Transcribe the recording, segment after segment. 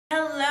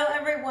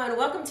everyone.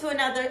 Welcome to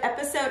another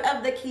episode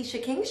of the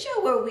Quisha King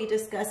Show, where we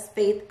discuss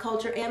faith,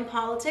 culture, and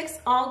politics,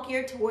 all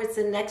geared towards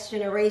the next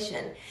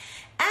generation.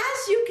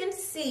 As you can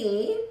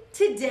see,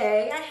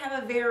 today I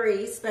have a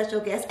very special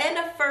guest and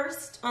a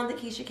first on the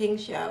Quisha King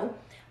Show.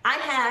 I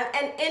have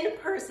an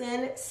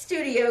in-person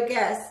studio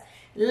guest.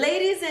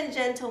 Ladies and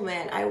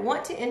gentlemen, I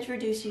want to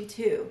introduce you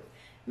to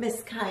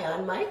Miss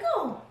Kiyan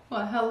Michael.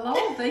 Well, hello.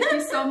 Thank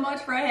you so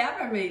much for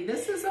having me.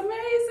 This is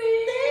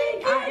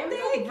amazing. I am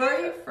the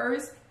very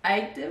first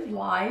active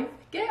live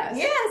guest.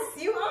 Yes,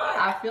 you are.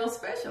 I feel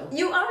special.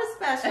 You are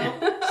special.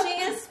 She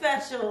is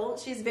special.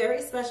 She's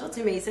very special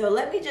to me. So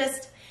let me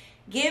just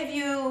give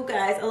you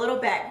guys a little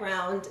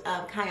background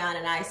of Kiyan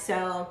and I.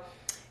 So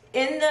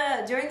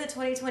during the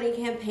 2020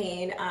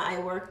 campaign, I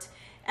worked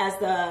as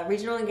the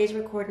regional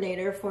engagement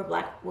coordinator for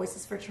Black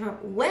Voices for Trump.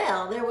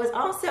 Well, there was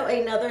also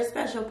another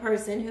special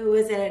person who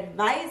was an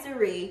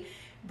advisory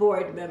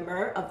board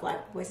member of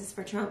Black Voices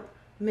for Trump,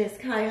 Miss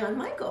Kiyan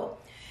Michael.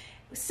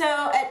 So,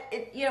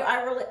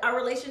 our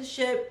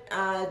relationship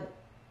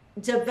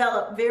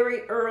developed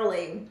very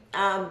early,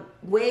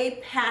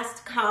 way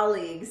past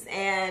colleagues.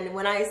 And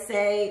when I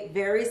say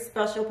very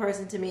special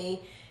person to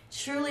me,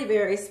 truly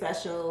very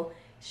special.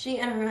 She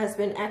and her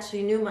husband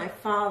actually knew my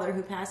father,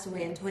 who passed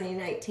away in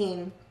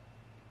 2019.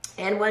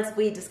 And once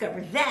we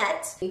discovered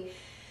that,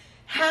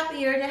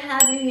 happier to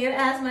have you here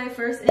as my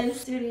first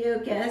in-studio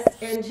guest,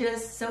 and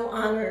just so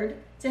honored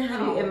to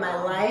have you in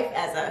my life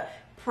as a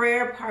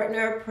prayer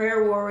partner,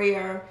 prayer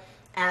warrior,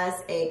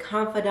 as a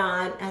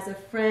confidant, as a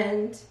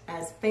friend,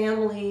 as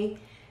family,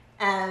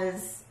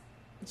 as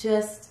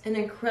just an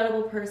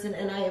incredible person.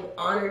 And I am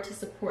honored to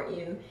support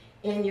you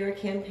in your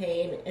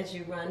campaign as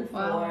you run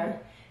for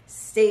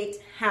State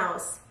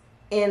House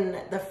in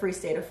the free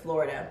state of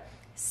Florida.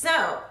 So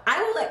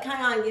I will let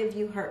Kiyan give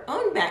you her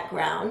own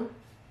background.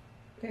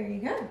 There you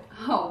go.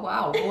 Oh,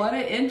 wow. What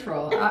an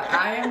intro.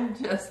 I am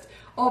just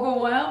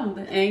overwhelmed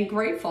and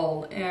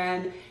grateful.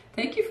 And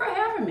thank you for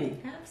having me.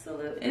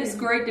 Absolutely. It's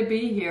great to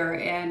be here.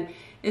 And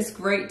it's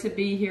great to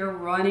be here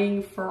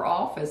running for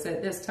office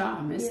at this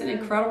time. It's an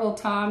incredible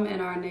time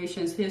in our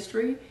nation's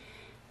history.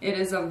 It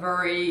is a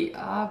very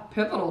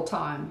pivotal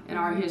time in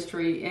our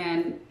history.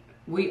 And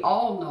we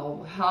all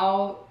know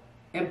how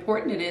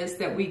important it is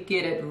that we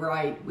get it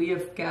right. We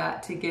have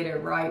got to get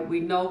it right.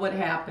 We know what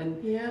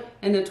happened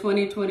in the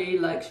 2020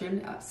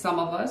 election. Some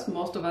of us,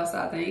 most of us,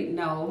 I think,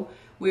 know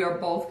we are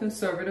both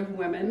conservative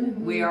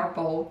women. We are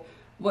both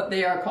what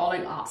they are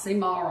calling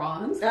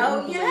oxymorons.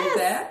 Oh, yes.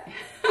 That?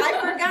 I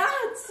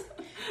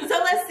forgot.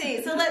 So let's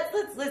see. So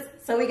let's.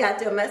 So we got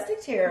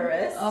domestic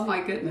terrorists. Oh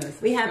my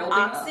goodness. We have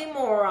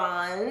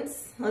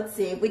oxymorons. Let's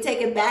see. If we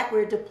take it back,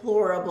 we're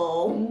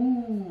deplorable.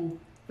 Ooh.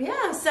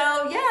 Yeah,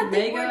 so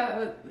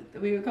mega,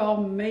 we would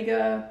call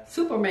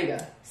super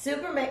mega.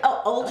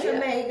 Ultra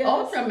mega.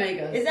 Ultra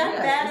mega. Is that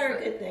bad or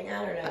a good thing?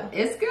 I don't know.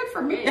 It's good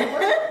for me. That's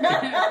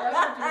what you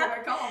want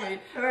to call me.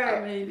 Right.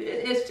 I mean,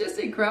 it's just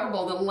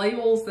incredible. The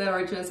labels that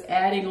are just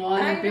adding on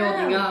and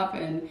building up,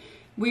 and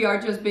we are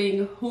just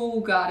being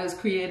who God has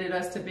created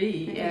us to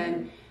be.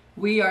 And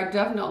we are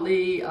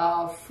definitely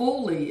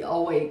fully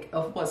awake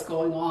of what's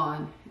going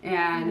on.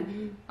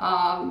 And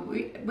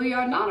we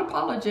are not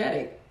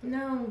apologetic.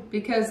 No.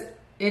 Because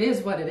it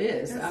is what it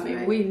is. That's I mean,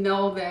 right. we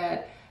know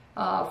that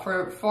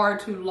for far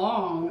too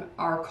long,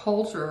 our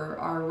culture,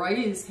 our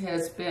race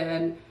has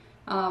been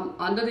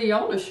under the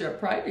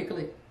ownership,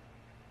 practically,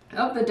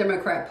 of the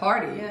Democrat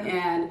Party.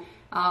 And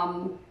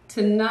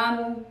to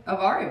none of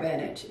our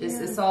advantage.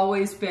 It's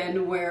always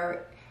been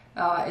where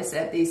it's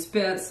at the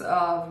expense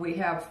of, we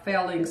have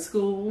failing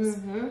schools.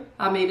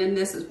 I mean, and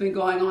this has been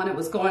going on. It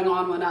was going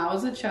on when I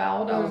was a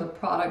child. I was a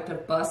product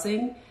of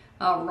busing.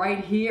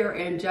 Right here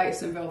in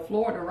Jacksonville,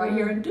 Florida, right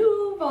here in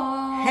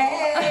Duval.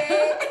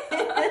 Hey!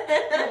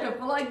 Had to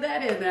plug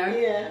that in there.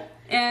 Yeah.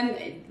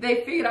 And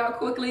they figured out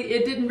quickly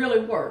it didn't really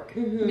work.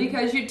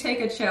 Because you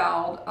take a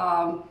child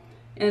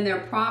in their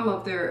prime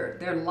of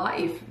their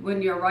life,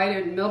 when you're right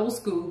in middle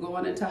school,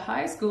 going into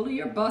high school,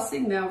 you're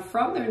busing them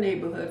from their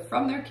neighborhood,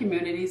 from their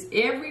communities,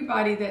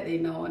 everybody that they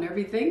know and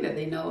everything that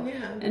they know.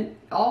 And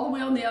all the way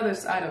on the other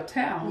side of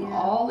town,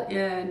 all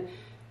in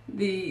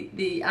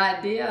the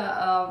idea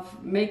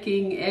of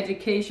making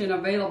education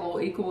available,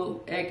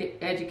 equal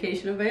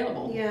education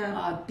available,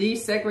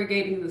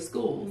 desegregating the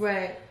schools.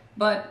 Right.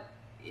 But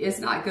it's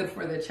not good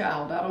for the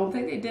child. I don't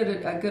think they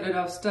did a good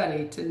enough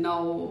study to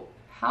know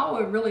how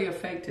it really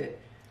affected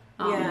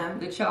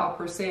the child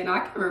per se. And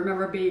I can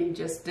remember being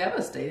just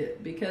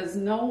devastated because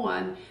no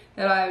one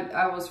that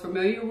I was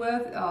familiar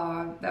with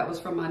that was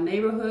from my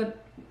neighborhood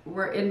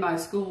were in my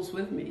schools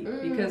with me,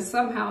 because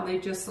somehow they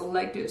just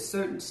selected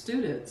certain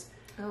students.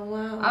 Oh,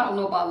 wow. I don't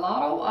know about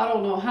Lotto. I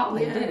don't know how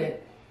they did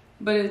it.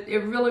 But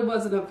it really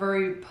wasn't a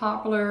very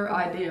popular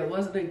idea. It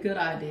wasn't a good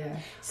idea.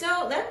 So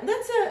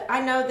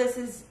I know this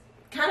is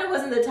kind of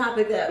wasn't the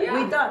topic that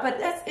we thought, but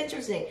that's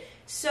interesting.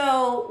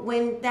 So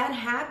when that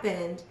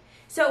happened,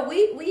 so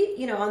we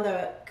on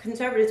the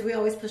conservatives, we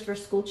always push for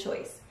school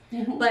choice.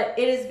 But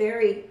it is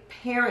very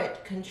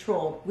parent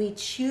controlled. We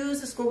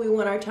choose the school we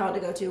want our child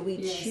to go to. We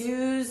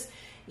choose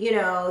you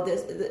know,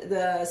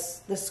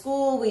 the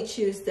school, we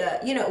choose the,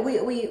 you know,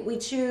 we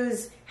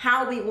choose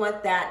how we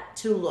want that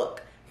to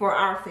look for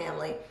our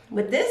family.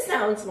 But this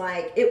sounds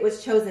like it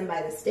was chosen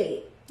by the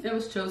state. It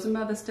was chosen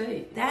by the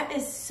state. That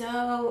is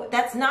so,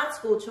 that's not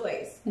school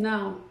choice.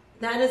 No.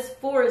 That is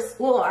forced.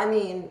 Well, I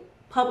mean,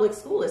 public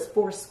school is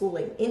forced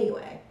schooling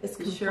anyway. It's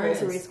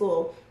compulsory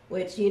school,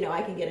 which, you know,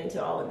 I can get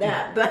into all of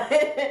that, but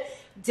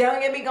don't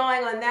get me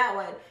going on that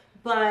one.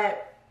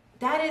 But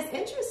that is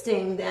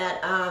interesting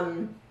that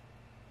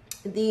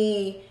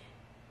the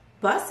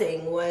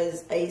busing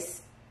was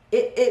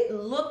it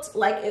looked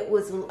like it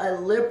was a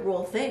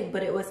liberal thing,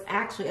 but it was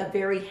actually a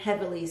very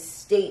heavily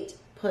state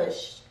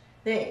pushed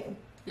thing.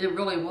 It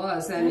really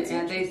was, and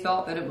they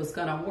thought that it was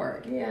going to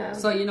work. Yeah.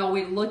 So, you know,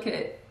 we look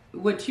at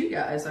what you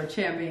guys are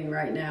championing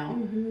right now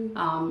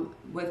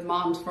with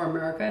Moms for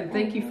America, and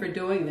thank you for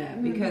doing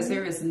that, because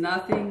there is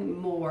nothing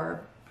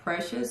more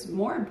precious,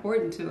 more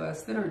important to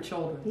us than our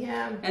children.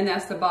 Yeah. And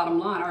that's the bottom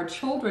line. Our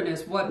children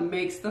is what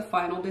makes the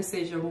final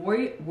decision.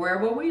 Where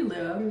will we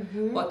live?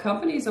 What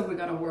companies are we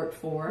going to work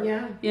for?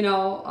 Yeah. You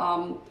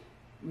know,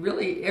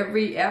 really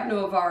every avenue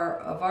of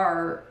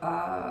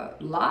our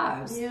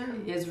lives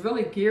is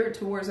really geared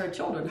towards our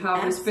children.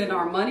 How we spend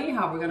our money,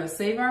 how we're going to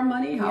save our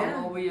money,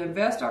 how will we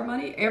invest our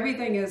money.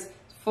 Everything is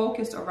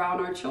focused around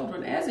our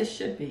children, as it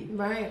should be.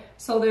 Right.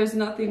 So there's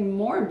nothing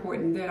more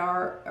important than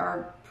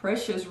our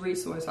precious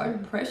resource, our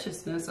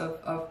preciousness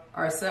of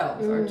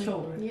ourselves, our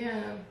children. Yeah.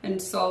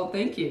 And so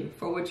thank you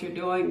for what you're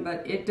doing,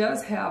 but it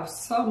does have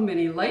so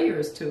many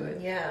layers to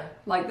it. Yeah.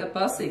 Like the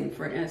busing,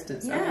 for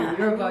instance. Yeah, I mean,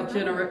 you're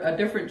of a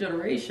different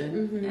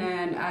generation,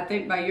 and I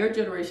think by your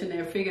generation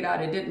they figured out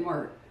it didn't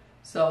work.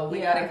 So we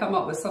got to come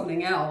up with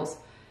something else.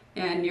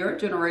 And your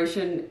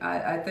generation,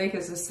 I think,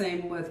 is the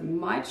same with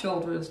my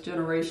children's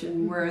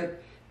generation, where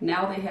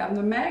now they have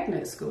the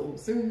magnet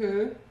schools.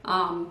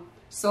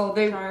 So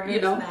they, Charters, you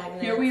know,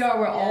 magnets. here we are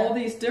with all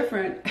these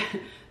different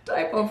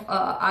type of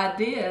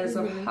ideas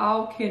of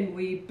how can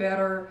we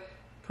better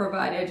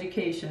provide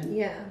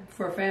education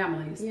for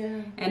families.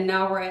 And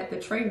now we're at the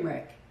train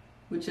wreck,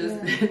 which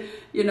is,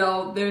 you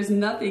know, there's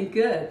nothing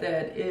good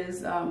that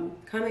is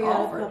coming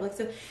out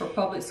of for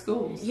public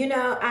schools. You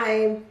know,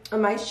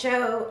 on my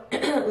show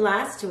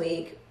last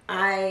week,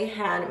 I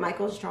had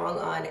Michael Strong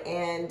on,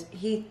 and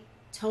he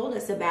told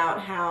us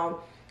about how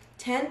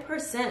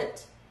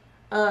 10%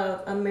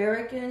 of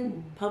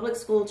American public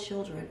school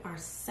children are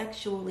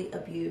sexually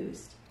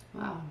abused.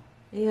 Wow.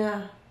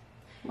 Yeah.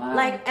 Wow.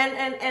 Like,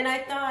 and I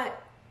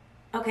thought,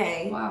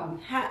 okay, wow.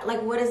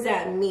 Like, what does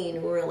that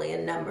mean really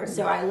in numbers?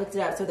 So I looked it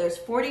up. So there's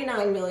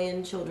 49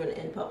 million children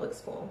in public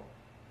school.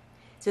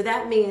 So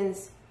that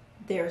means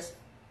there's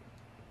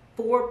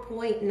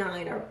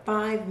 4.9 or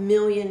 5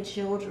 million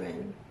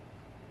children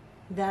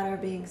that are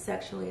being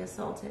sexually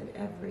assaulted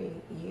every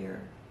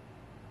year.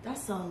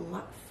 That's a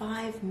lot.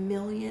 5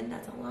 million.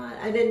 That's a lot.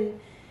 I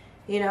didn't.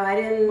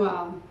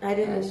 Wow.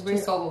 It's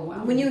just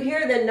overwhelming. When you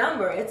hear the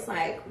number, it's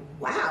like,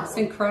 wow. It's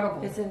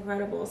incredible. It's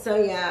incredible. So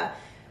yeah,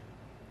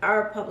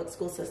 our public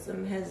school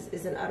system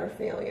is an utter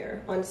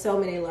failure on so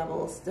many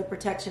levels. The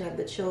protection of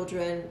the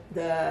children,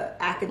 the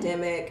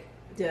academic,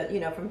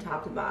 from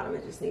top to bottom,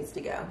 it just needs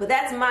to go. But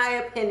that's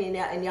my opinion,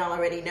 and y'all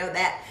already know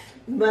that.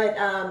 But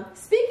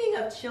speaking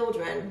of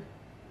children,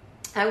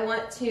 I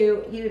want if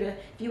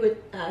you would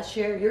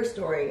share your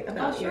story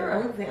about your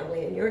own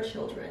family and your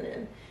children.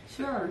 And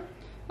Sure.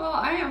 Well,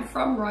 I am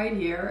from right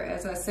here,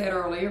 as I said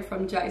earlier,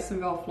 from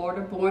Jacksonville,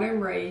 Florida, born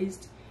and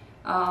raised.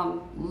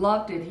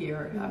 Loved it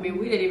here. I mean,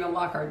 we didn't even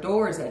lock our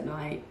doors at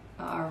night.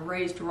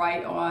 Raised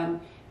right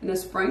in the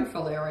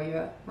Springfield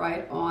area,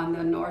 right on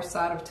the north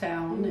side of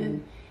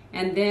town.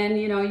 And then,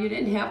 you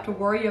didn't have to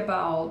worry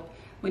about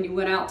when you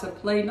went out to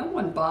play, no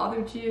one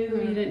bothered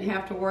you. You didn't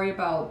have to worry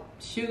about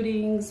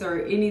shootings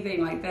or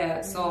anything like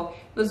that. So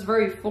it was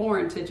very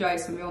foreign to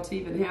Jacksonville to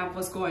even have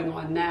what's going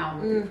on now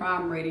with the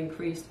crime rate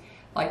increased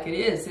like it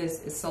is.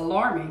 It's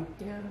alarming.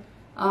 Yeah.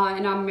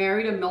 And I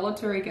married a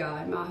military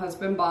guy, my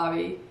husband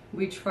Bobby.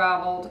 We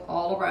traveled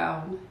all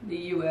around the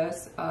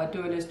U.S.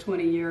 Doing his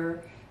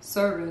 20-year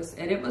service,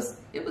 and it was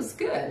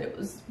good. It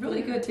was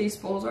really good to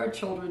expose our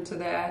children to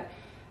that.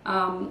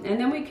 And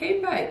then we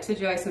came back to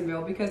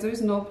Jacksonville because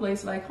there's no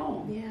place like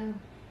home. Yeah.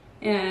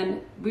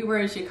 And we were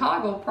in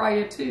Chicago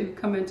prior to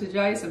coming to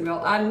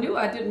Jacksonville. I knew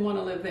I didn't want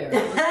to live there.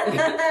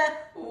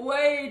 It was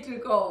way too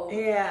cold.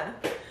 Yeah.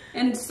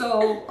 And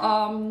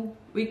so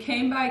we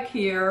came back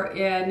here,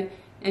 and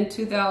in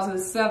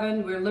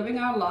 2007, we were living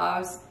our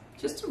lives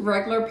just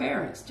regular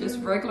parents, just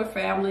regular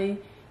family.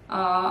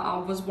 I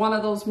was one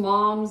of those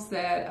moms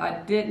that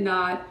I did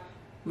not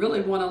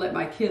really want to let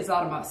my kids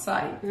out of my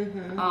sight.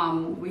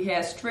 We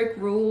had strict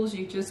rules.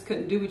 You just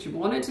couldn't do what you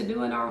wanted to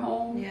do in our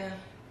home. Yeah.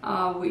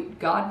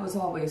 God was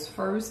always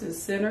first and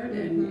centered,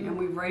 and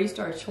we raised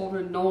our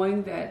children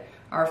knowing that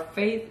our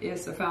faith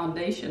is the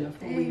foundation of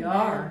who we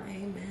are.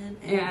 Amen.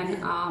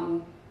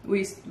 And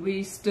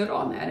we stood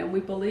on that, and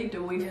we believed,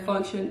 and we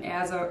functioned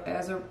as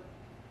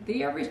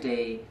the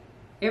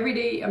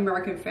everyday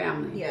American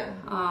family. Yeah.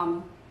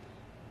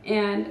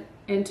 And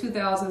in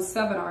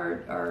 2007,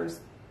 our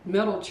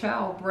middle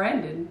child,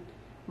 Brandon,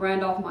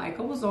 Randolph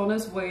Michael, was on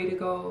his way to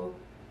go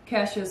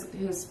cash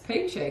his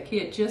paycheck. He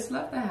had just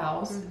left the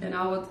house, and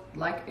I was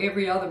like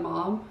every other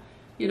mom,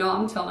 you know,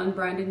 I'm telling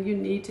Brandon, you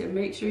need to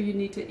make sure you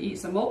need to eat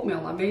some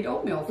oatmeal. I made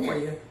oatmeal for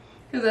you,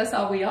 because that's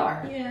how we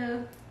are.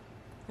 Yeah.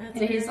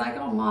 And he's like,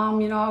 oh,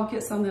 Mom, you know, I'll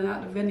get something out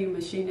of the vending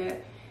machine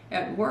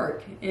at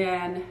work.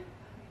 And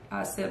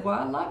I said, well,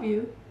 I love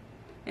you.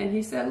 And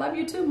he said, love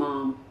you too,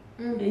 Mom.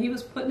 And he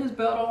was putting his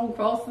belt on,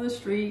 crossing the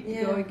street,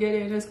 go and get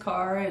in his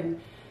car.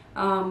 And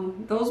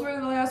those were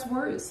the last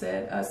words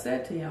I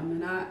said to him.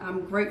 And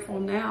I'm grateful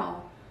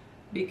now,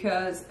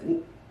 because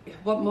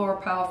what more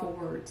powerful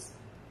words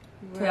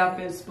to have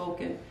been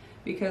spoken.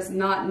 Because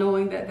not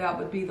knowing that that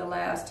would be the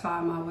last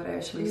time I would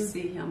actually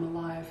see him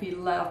alive. He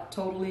left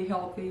totally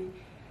healthy,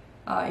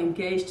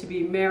 engaged to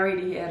be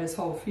married. He had his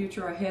whole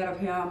future ahead of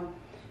him.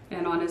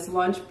 And on his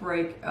lunch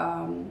break,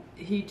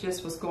 he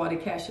just was going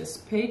to cash his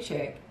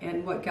paycheck.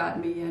 And what got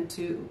me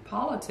into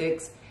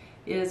politics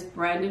is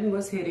Brandon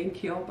was hit and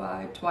killed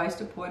by a twice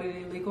deported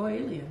illegal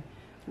alien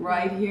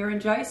right here in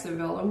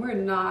Jacksonville. And we're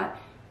not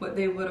what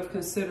they would have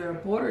considered a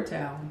border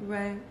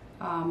town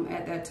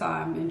at that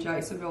time in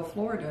Jacksonville,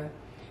 Florida.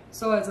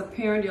 So as a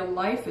parent, your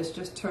life is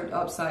just turned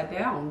upside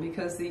down,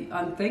 because the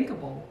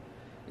unthinkable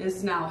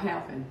is now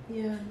happening.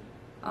 Yeah.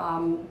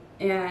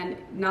 And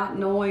not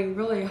knowing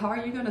really, how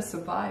are you going to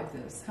survive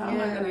this? How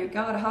am I going to,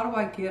 God, how do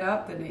I get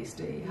up the next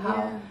day?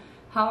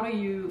 How do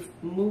you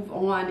move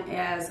on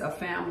as a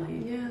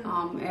family?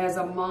 As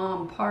a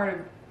mom, part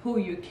of who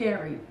you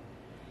carry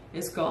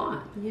is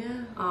gone.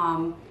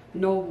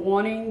 No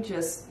warning,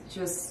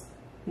 just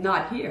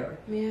not here.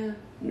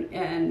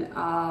 And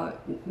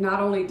not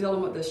only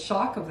dealing with the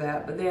shock of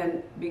that, but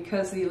then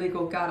because the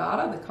illegal got out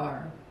of the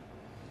car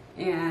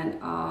and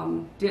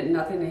did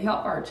nothing to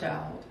help our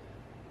child,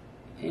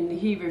 and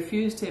he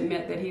refused to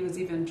admit that he was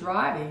even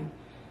driving,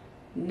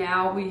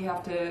 now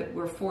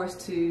we're forced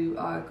to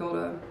go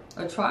to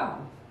a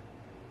trial,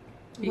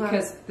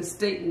 because the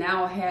state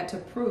now had to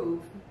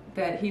prove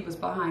that he was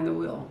behind the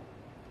wheel.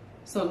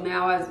 So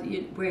now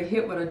we're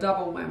hit with a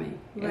double whammy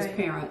as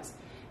parents.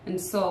 And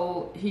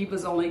so he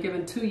was only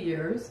given 2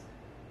 years,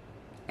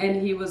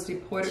 and he was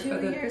deported for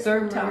the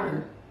third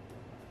time.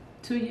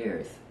 2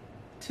 years.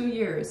 2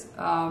 years.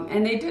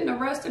 And they didn't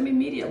arrest him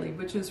immediately,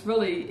 which is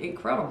really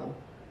incredible.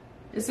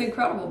 It's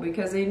incredible,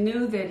 because they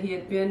knew that he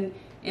had been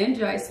in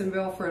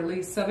Jacksonville for at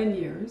least 7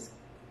 years.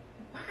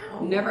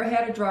 Wow. Never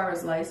had a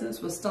driver's license,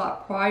 was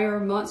stopped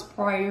months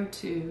prior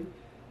to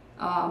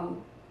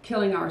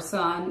killing our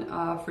son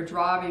for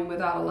driving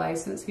without a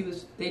license.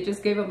 They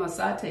just gave him a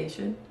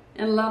citation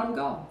and let him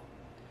go.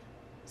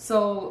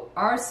 So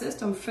our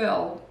system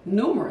failed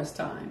numerous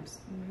times.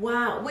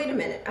 Wow. Wait a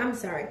minute. I'm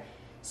sorry.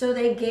 So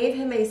they gave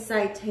him a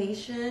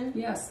citation?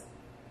 Yes.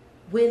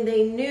 When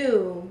they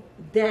knew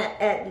that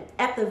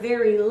at the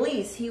very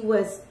least he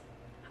was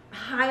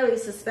highly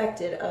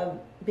suspected of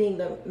being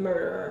the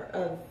murderer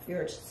of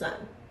your son.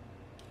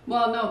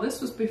 Well, no,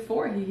 this was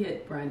before he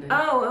hit Brandon.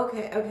 Oh,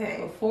 okay.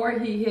 Before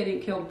he hit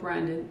and killed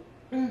Brandon,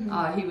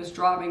 he was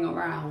driving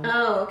around.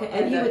 Oh, okay.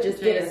 And he would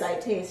just get a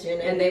citation,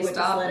 and they would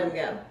just let him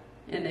go.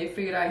 And they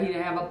figured out he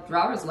didn't have a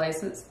driver's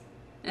license,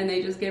 and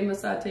they just gave him a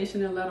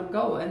citation and let him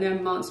go. And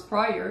then months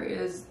prior,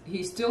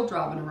 he's still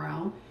driving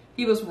around.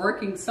 He was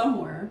working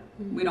somewhere,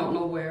 we don't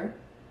know where,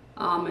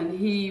 and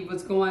he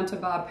was going to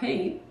buy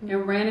paint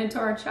and ran into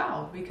our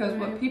child. Because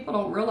what people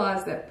don't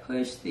realize that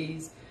push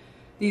these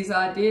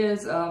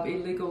ideas of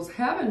illegals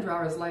having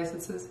driver's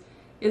licenses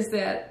is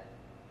that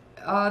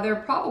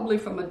they're probably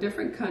from a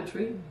different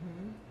country.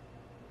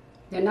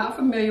 They're not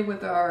familiar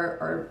with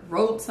our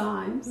road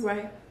signs.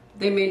 Right.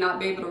 They may not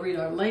be able to read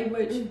our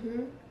language,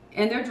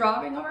 and they're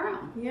driving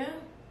around. Yeah.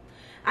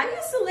 I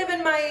used to live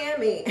in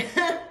Miami.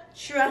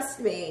 Trust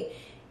me.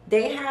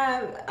 They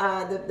have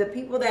the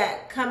people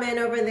that come in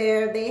over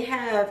there, they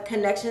have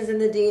connections in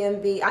the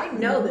DMV. I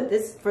know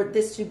that for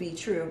this to be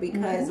true,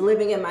 because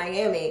living in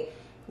Miami,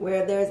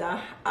 where there's a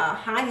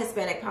high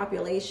Hispanic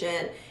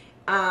population,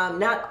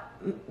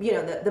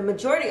 the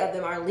majority of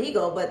them are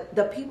legal, but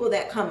the people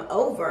that come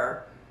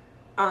over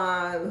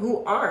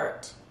who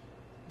aren't,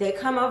 they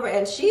come over,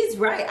 and she's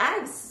right.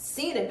 I've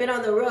seen it, been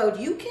on the road.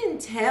 You can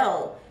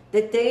tell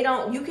that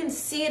you can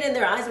see it in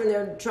their eyes when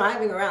they're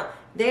driving around.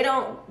 They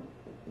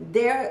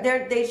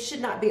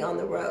should not be on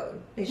the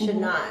road. They should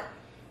not.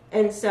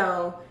 And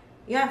so,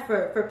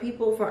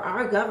 for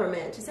our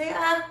government to say,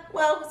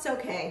 well, it's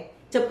okay,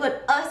 to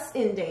put us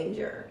in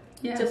danger,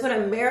 to put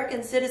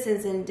American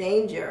citizens in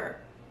danger.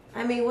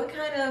 I mean, what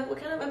kind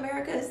of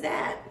America is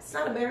that? It's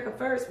not America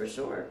first, for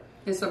sure.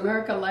 It's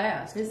America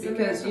last,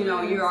 because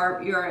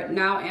you're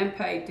now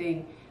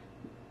impacting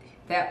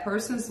that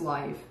person's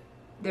life,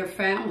 their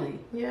family.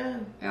 Yeah.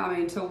 I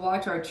mean, to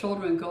watch our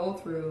children go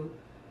through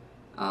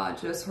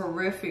just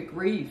horrific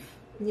grief.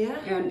 Yeah.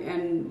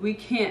 And we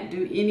can't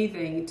do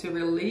anything to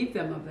relieve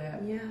them of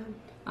that.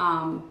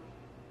 Yeah.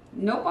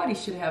 Nobody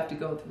should have to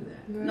go through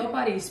that. Right.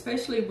 Nobody,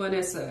 especially when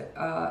it's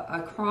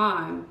a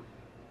crime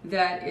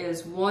that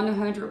is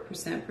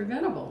 100%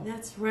 preventable.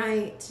 That's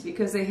right.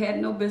 Because they had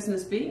no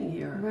business being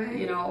here, right.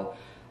 you know.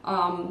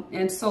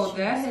 And so Jesus.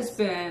 That has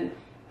been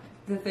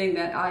the thing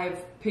that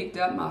I've picked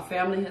up, my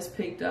family has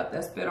picked up.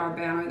 That's been our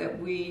banner that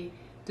we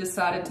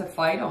decided to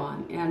fight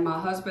on. And my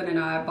husband and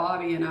I,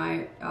 Bobby and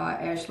I,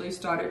 actually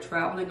started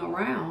traveling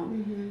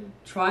around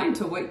trying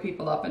to wake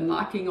people up and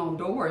knocking on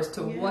doors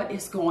to what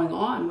is going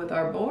on with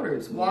our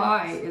borders.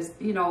 Why is,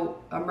 you know,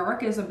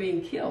 Americans are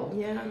being killed.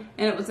 And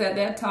it was at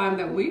that time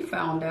that we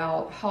found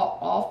out how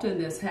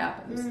often this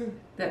happens,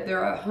 that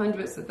there are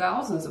hundreds of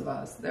thousands of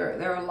us.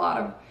 There are a lot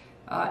of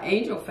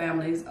angel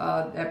families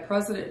that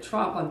President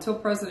Trump, until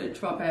President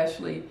Trump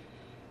actually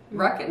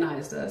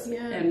recognized us,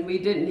 and we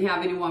didn't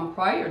have anyone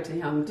prior to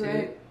him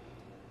to,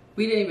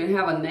 we didn't even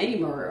have a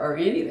name or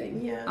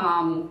anything.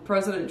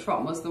 President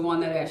Trump was the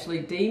one that actually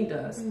deemed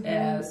us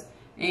as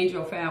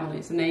angel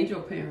families and angel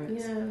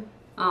parents.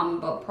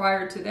 But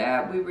prior to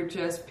that, we were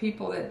just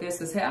people that this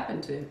has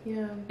happened to.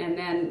 And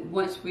then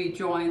once we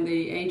joined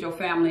the angel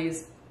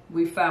families,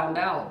 we found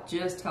out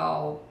just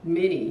how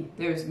many,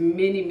 there's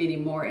many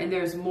more, and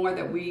there's more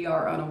that we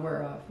are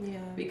unaware of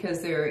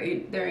because they're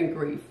in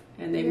grief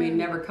and they may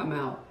never come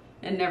out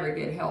and never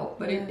get help,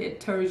 but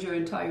it turns your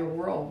entire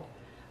world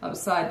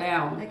upside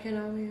down. I can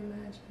only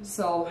imagine.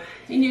 So,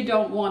 and you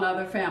don't want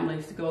other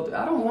families to go through.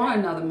 I don't want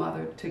another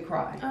mother to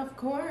cry. Of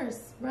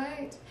course,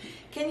 right.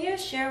 Can you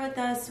share with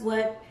us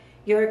what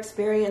your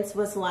experience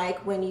was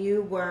like when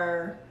you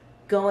were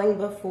going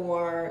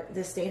before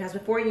the State House,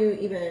 before you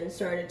even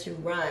started to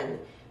run,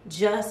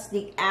 just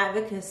the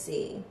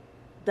advocacy,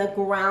 the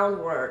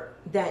groundwork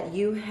that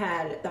you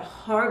had, the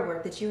hard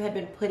work that you had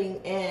been putting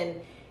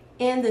in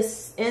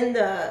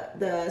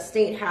the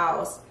State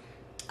House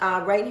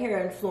right here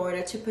in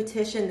Florida to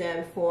petition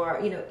them for,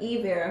 you know,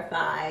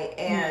 E-Verify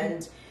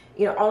and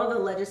you know, all of the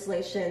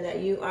legislation that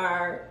you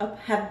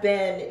have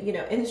been, you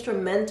know,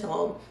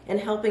 instrumental in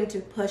helping to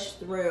push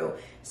through.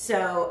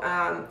 So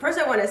first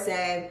I want to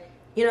say,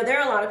 you know, there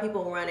are a lot of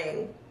people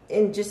running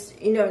in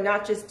just, you know,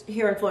 not just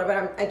here in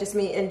Florida, but I just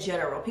mean in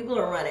general. People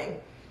are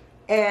running,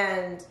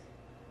 and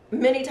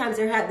many times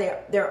they have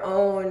their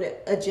own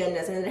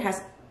agendas, and it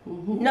has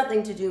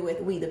nothing to do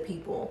with we the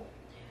people.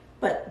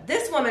 But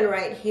this woman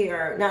right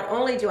here, not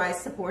only do I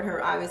support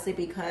her, obviously,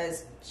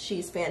 because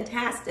she's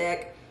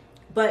fantastic,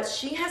 but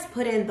she has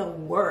put in the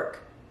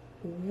work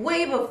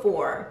way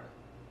before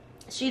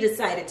she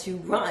decided to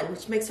run,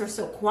 which makes her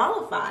so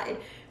qualified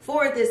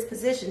for this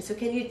position. So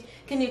can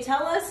you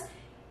tell us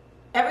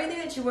everything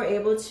that you were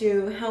able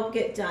to help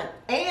get done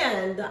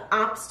and the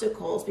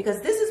obstacles,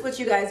 because this is what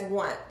you guys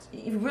want.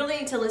 You really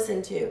need to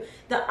listen to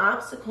the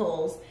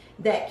obstacles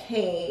that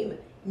came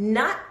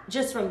not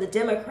just from the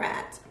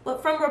Democrats,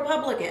 but from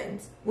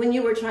Republicans when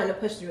you were trying to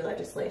push through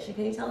legislation.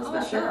 Can you tell us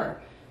about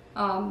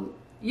that?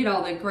 You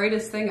know, the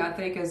greatest thing I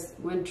think is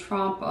when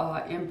Trump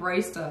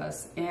embraced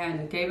us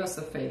and gave us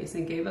a face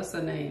and gave us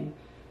a name,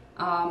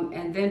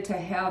 and then to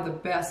have the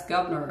best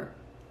governor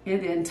in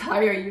the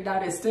entire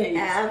United States.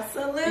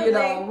 Absolutely. You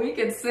know, we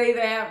can say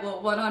that with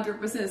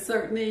 100%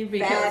 certainty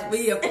because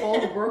we have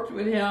both worked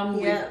with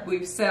him.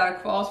 We've sat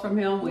across from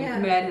him. We've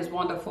met his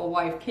wonderful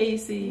wife,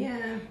 Casey.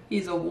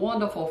 He's a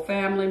wonderful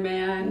family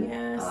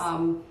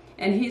man.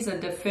 And he's a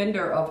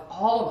defender of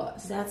all of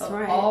us. That's of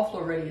right. all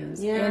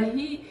Floridians. And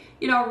he,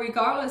 you know,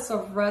 regardless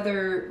of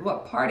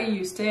what party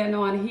you stand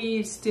on,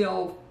 he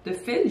still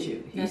defends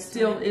you. He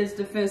still is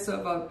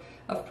defensive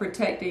of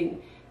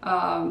protecting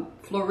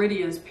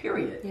Floridians,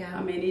 period.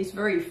 I mean, he's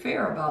very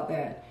fair about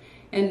that.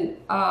 And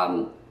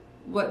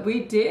what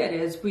we did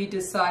is we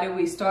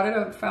started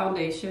a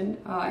foundation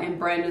in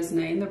Brandon's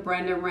name, the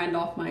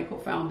Randolph Michael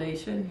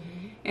Foundation.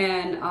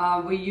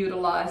 And we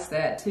utilized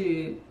that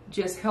to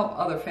just help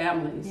other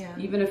families,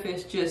 even if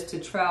it's just to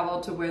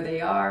travel to where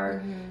they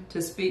are, to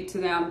speak to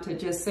them, to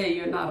just say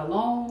you're not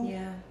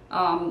alone,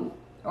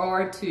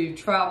 or to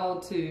travel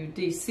to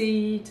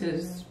DC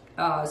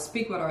to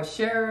speak with our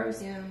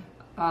sheriffs.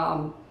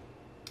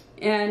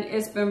 And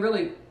it's been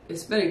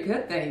a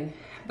good thing.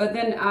 But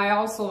then I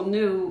also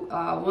knew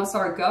once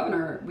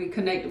we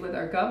connected with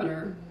our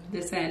governor,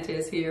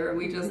 DeSantis here,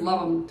 we just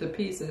love him to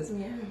pieces,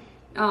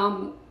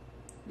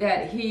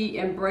 that he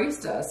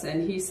embraced us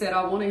and he said,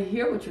 I want to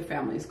hear what your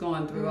family's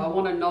going through. I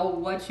want to know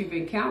what you've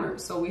encountered.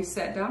 So we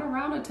sat down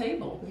around a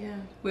table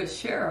with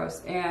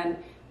sheriffs and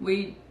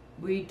we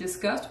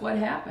discussed what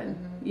happened.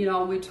 You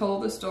know, we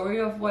told the story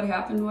of what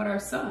happened with our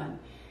son.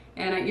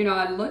 And you know,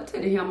 I looked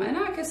at him and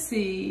I could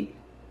see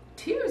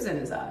tears in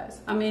his eyes.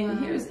 I mean,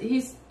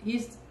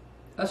 he's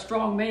a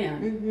strong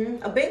man.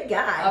 A big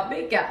guy. A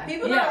big guy.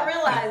 People don't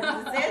realize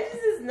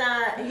DeSantis is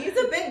not, he's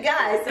a big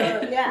guy. So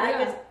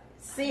I could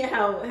see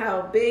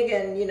how big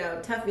and, you know,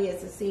 tough he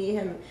is. To see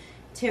him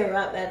tear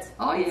up, that's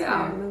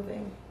very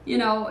moving. You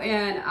know,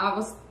 and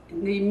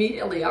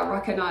immediately I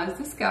recognized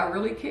this guy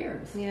really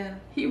cares.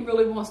 He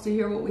really wants to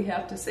hear what we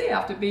have to say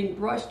after being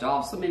brushed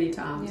off so many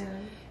times.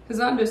 Because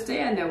I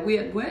understand that we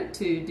had went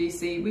to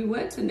D.C., we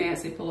went to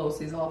Nancy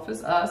Pelosi's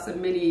office, us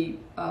and many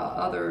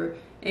other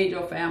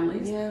angel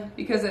families. Yeah.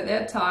 Because at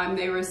that time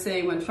they were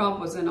saying when Trump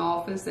was in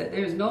office that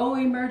there's no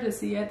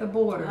emergency at the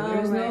border. Oh,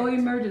 there's no right.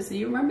 emergency.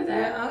 You remember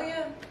that? Yeah. Oh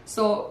yeah.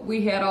 So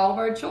we had all of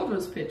our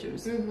children's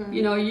pictures.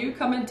 You know, you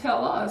come and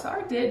tell us,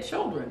 our dead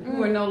children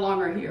who are no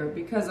longer here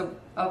because of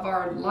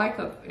our lack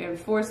of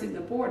enforcing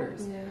the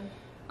borders.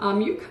 Yeah.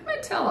 You come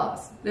and tell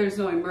us there's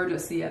no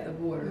emergency at the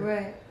border.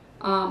 Right.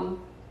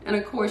 And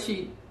of course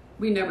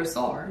we never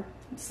saw her.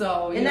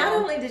 So and not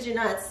only did you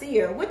not see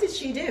her, what did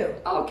she do?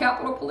 Oh,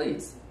 Capitol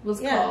Police was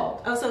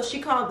called. Oh, so she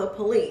called the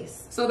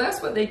police. So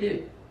that's what they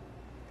do.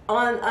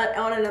 On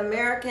an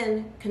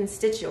American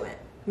constituent.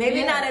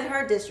 Maybe not in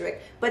her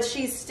district, but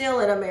she's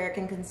still an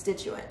American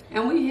constituent.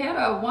 And we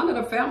had one of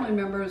the family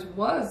members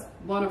was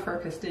one of her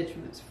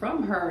constituents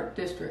from her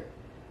district.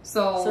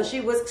 So she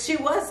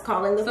was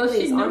calling the so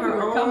police she knew on her we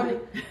were own coming.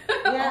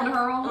 yeah, on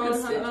her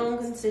own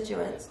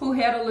constituents who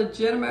had a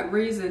legitimate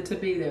reason to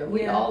be there.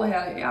 We all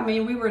had. I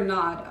mean, we were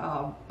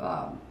not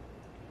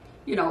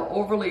you know,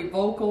 overly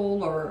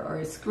vocal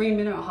or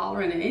screaming or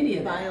hollering at any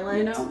of that. Violent.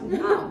 You know,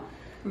 no.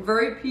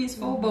 Very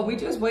peaceful, but we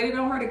just waited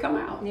on her to come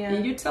out. Yeah.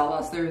 And you tell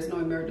us there is no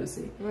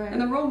emergency. Right.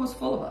 And the room was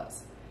full of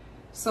us.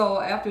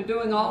 So after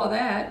doing all of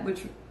that,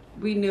 which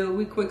we knew,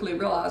 we quickly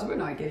realized we're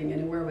not getting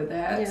anywhere with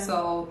that. Yeah.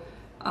 So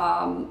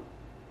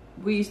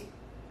we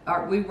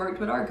worked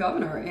with our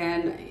governor,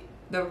 and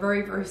the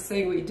very first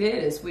thing we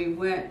did is we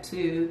went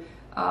to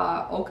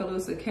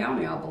Okaloosa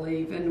County, I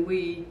believe, and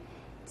we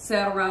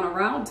sat around a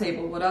round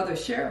table with other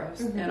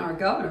sheriffs and our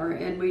governor,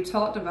 and we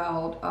talked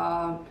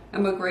about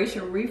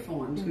immigration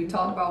reforms. We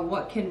talked about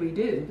what can we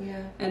do.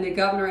 Yeah. And the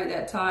governor at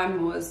that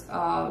time was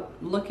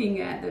looking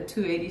at the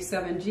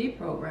 287G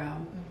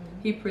program.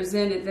 He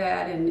presented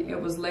that, and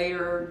it was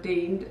later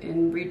deemed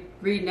and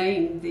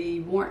renamed the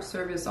Warrant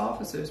Service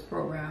Officers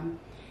Program.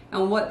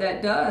 And what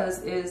that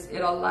does is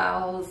it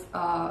allows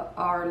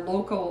our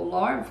local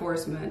law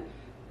enforcement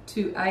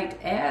to act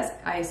as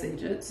ICE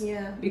agents,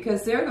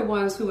 because they're the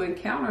ones who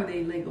encounter the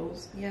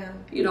illegals,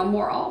 you know,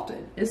 more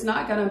often. It's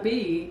not going to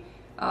be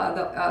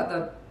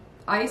the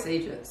ICE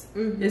agents.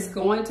 It's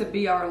going to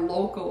be our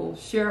local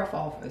sheriff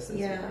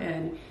officers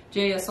and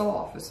JSO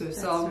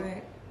officers. That's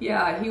right.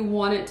 Yeah, he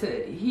wanted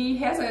to. He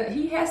has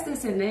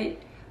this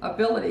innate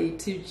ability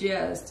to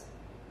just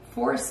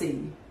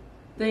foresee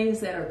things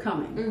that are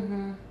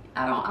coming.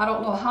 I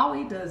don't know how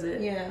he does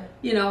it.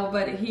 You know,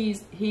 but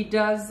he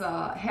does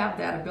have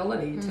that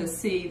ability to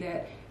see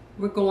that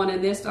we're going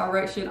in this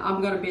direction.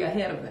 I'm going to be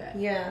ahead of that.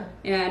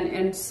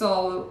 And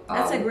so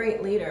that's a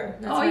great leader.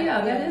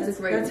 That is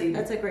a great leader.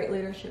 That's a great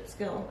leadership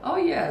skill. Oh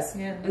yes.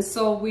 And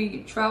so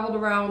we traveled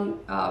around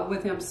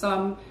with him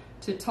some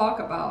to talk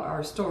about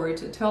our story,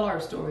 to tell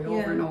our story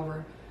over and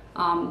over,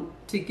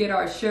 to get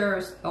our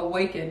sheriffs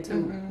awakened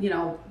to, you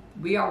know,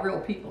 we are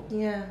real people.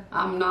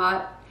 I'm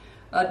not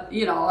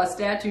you know, a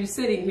statue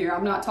sitting here.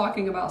 I'm not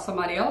talking about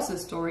somebody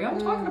else's story. I'm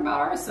talking about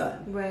our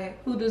son,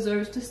 who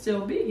deserves to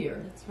still be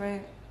here. That's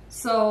right.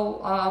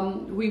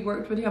 So we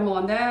worked with him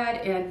on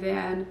that, and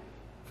then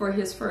for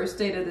his first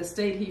State of the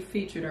State, he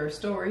featured our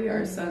story,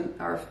 our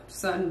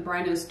son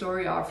Brandon's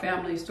story, our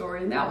family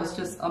story, and that was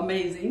just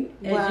amazing.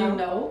 As you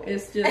know,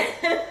 it's just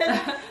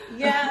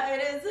yeah,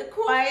 it is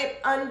quite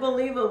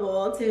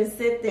unbelievable to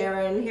sit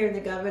there and hear the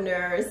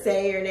governor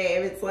say your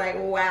name. It's like,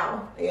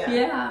 wow.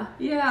 Yeah.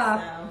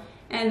 So,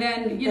 and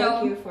then thank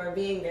you for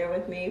being there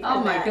with me.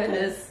 Oh my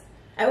goodness.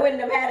 I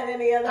wouldn't have had it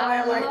any other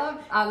way.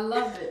 I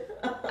loved it.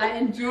 I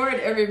enjoyed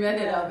every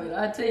minute of it.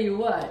 I tell you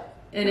what.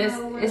 And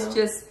it's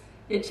just,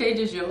 it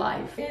changes your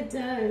life. It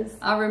does.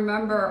 I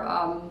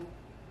remember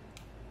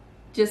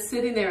just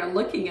sitting there and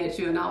looking at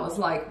you, and I was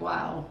like,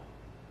 wow,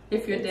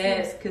 if your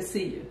dad could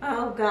see you.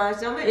 Oh gosh,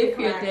 don't make me If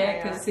cry, your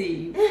dad could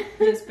see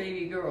this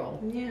baby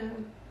girl.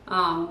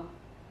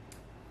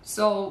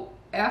 So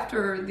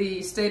after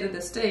the State of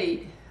the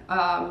State,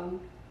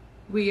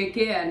 we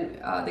again,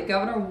 the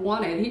governor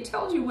wanted, he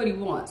tells you what he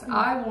wants.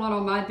 I want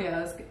on my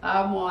desk,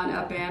 I want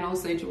a ban on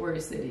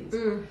sanctuary cities.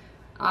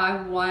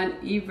 I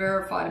want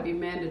E-Verify to be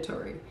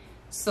mandatory.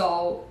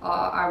 So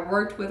I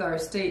worked with our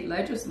state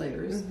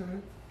legislators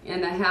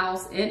in the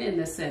House and in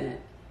the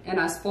Senate. And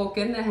I spoke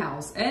in the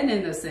House and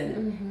in the Senate.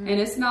 And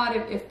it's not,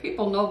 if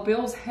people know,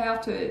 bills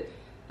have to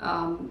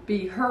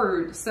be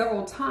heard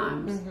several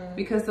times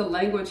because the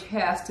language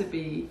has to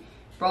be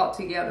brought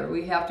together.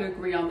 We have to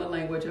agree on the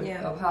language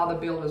of how the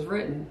bill is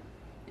written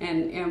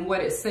and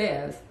what it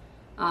says.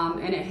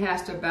 And it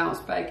has to bounce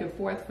back and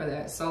forth for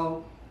that.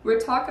 So we're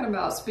talking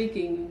about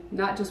speaking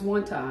not just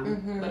one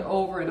time, but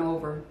over and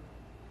over.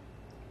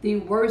 The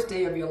worst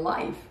day of your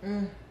life.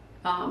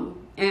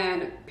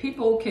 And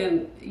people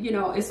can, you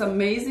know, it's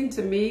amazing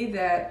to me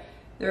that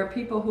there are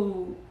people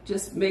who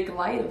just make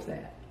light of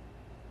that.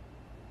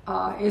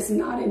 It's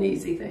not an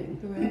easy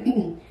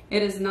thing.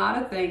 It is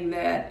not a thing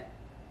that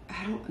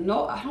I don't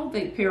know. I don't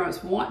think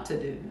parents want to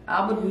do.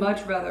 I would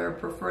much rather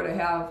prefer to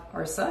have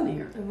our son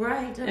here.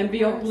 Right. And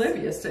be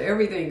oblivious to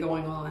everything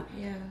going on.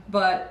 Yeah.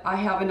 But I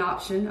have an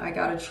option. I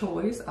got a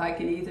choice. I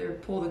can either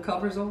pull the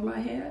covers over my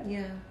head.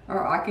 Yeah.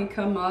 Or I can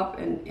come up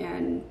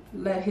and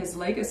let his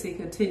legacy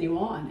continue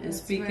on and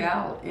speak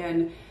out,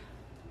 and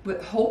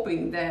with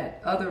hoping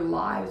that other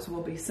lives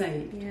will be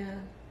saved. Yeah.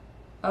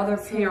 Other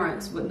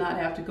parents would not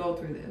have to go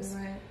through this.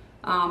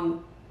 Right.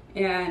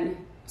 And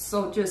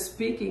so just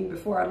speaking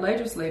before our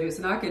legislators,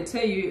 and I can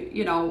tell you,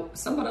 you know,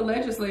 some of the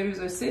legislators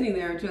are sitting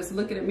there just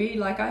looking at me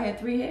like I had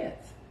 3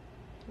 heads.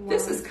 Wow.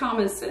 This is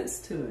common sense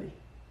to me.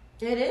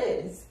 It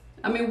is.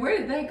 I mean, where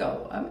did they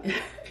go? I mean,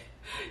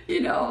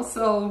 you know,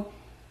 so,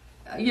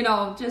 you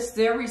know, just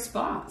their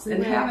response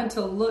and having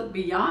to look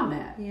beyond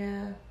that.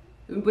 Yeah.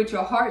 With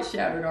your heart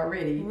shattered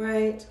already.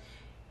 Right.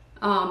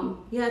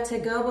 Yeah, to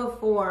go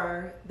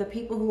before the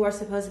people who are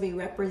supposed to be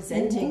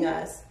representing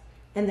us,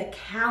 and the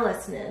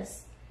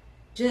callousness,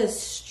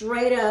 just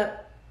straight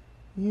up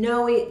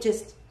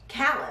just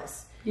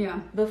callous. Yeah.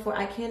 Before,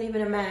 I can't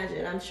even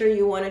imagine. I'm sure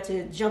you wanted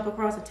to jump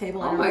across the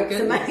table and rip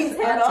somebody's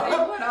head off.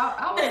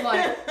 I was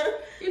like,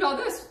 you know,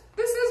 this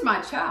is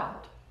my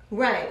child.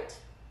 Right.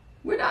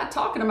 We're not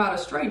talking about a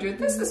stranger.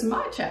 This is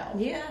my child.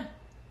 Yeah.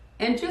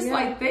 And just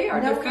like they are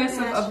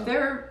defensive of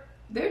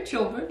their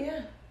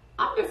children,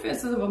 I'm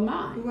defensive of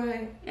mine.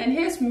 Right. And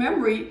his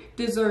memory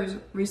deserves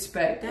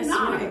respect and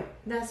honor. Right.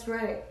 That's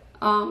right.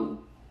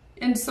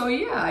 And so,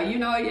 yeah, you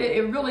know,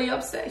 it really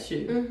upsets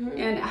you.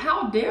 And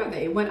how dare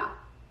they when,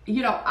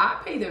 you know,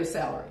 I pay their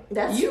salary.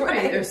 You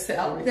pay their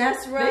salary.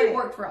 That's right. They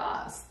work for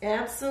us.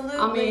 Absolutely.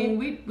 I mean,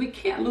 we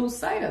can't lose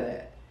sight of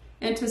that.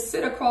 And to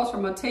sit across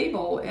from a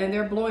table and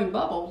they're blowing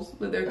bubbles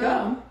with their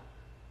gum,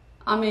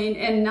 I mean,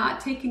 and not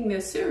taking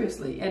this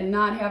seriously and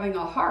not having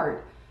a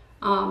heart.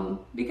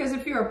 Because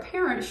if you're a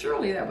parent,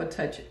 surely that would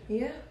touch you.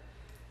 Yeah.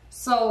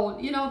 So,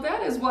 you know,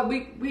 that is what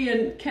we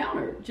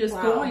encountered just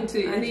going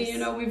to. And then, you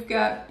know, we've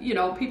got, you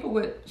know, people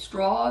with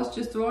straws,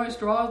 just throwing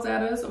straws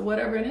at us or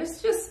whatever. And it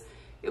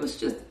was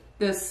just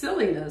the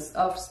silliness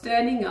of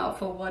standing up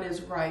for what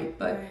is right.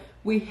 But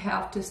we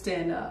have to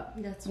stand up.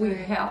 That's right.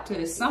 We have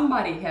to,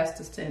 somebody has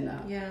to stand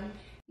up. Yeah.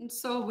 And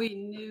so we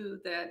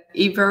knew that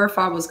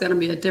E-Verify was going to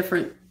be a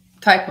different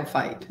type of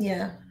fight.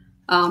 Yeah.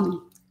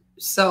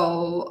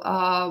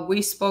 So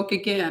we spoke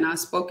again. I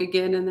spoke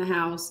again in the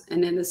House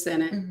and in the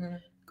Senate,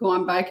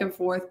 going back and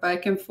forth.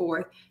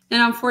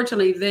 And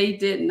unfortunately, they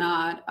did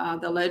not,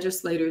 the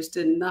legislators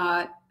did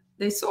not,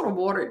 they sort of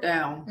watered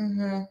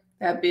down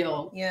that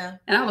bill. Yeah.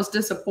 And I was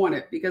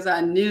disappointed because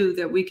I knew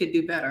that we could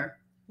do better.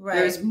 Right.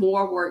 There's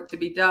more work to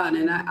be done.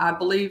 And I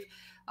believe,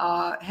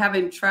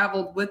 having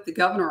traveled with the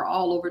governor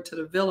all over to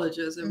the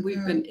villages, and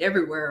we've been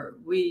everywhere,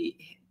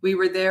 we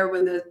were there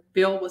when the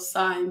bill was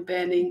signed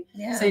banning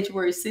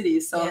sanctuary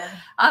cities. So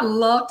I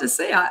love to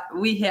say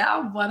we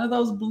have one of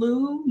those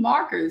blue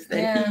markers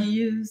that he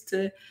used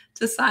to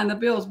sign the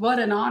bills. What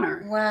an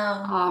honor.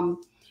 Wow.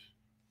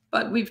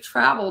 But we've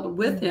traveled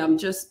with him,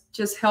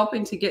 just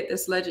helping to get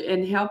this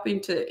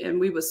and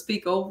we would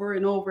speak over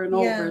and over and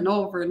over and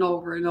over and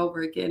over and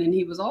over again. And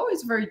he was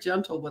always very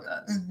gentle with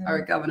us,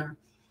 our governor,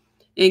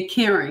 and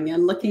caring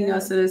and looking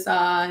us in his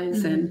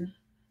eyes and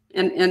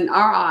in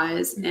our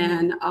eyes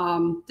and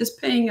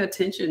just paying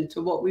attention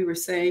to what we were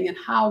saying and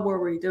how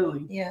were we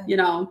doing, you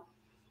know.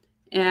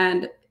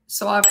 And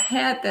so I've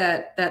had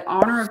that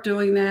honor of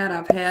doing that.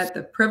 I've had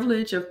the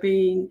privilege of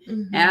being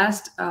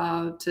asked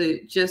to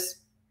just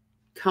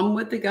come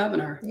with the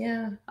governor.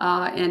 Yeah.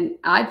 And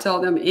I tell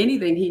them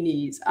anything he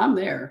needs, I'm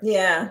there.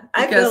 Yeah,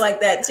 I feel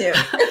like that too.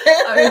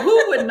 I mean,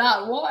 who would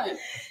not want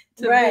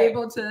to be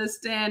able to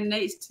stand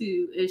next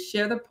to and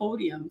share the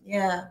podium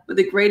with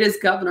the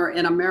greatest governor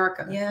in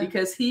America?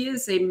 Because he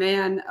is a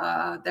man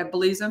that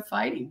believes in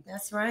fighting.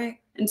 That's right.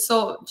 And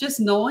so just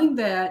knowing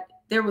that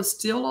there was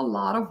still a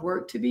lot of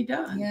work to be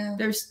done. Yeah.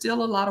 There's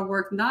still a lot of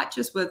work, not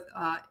just with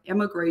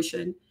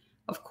immigration.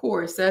 Of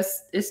course,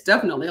 it's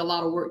definitely a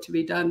lot of work to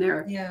be done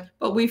there. Yeah.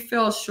 But we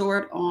fell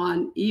short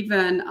on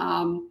even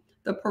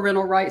the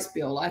parental rights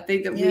bill. I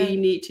think that we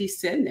need to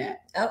send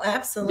that. Oh,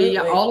 absolutely.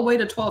 All the way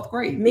to 12th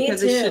grade.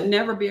 Because it should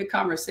never be a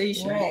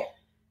conversation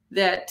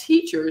that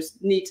teachers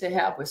need to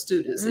have with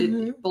students.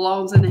 It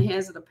belongs in the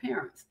hands of the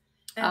parents.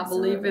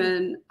 Absolutely. I believe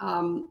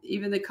in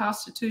even the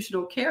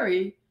constitutional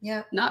carry,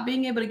 not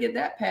being able to get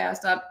that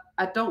passed.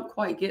 I don't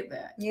quite get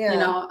that. Yeah. You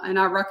know, and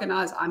I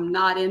recognize I'm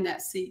not in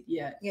that seat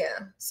yet. Yeah.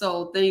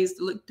 So things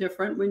look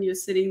different when you're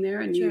sitting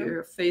there and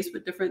you're faced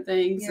with different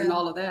things and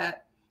all of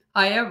that.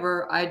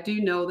 However, I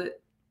do know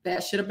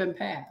that should have been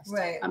passed.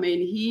 Right. I mean,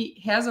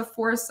 he has a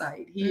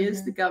foresight. He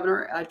is the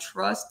governor. I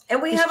trust.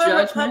 And we have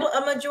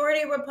a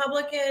majority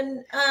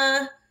Republican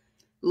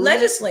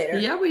legislator.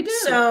 Yeah, we do.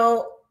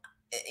 So,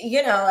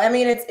 you know, I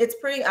mean, it's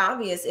pretty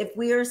obvious. If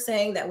we are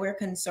saying that we're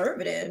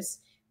conservatives,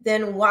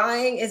 then why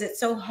is it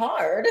so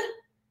hard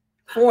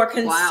for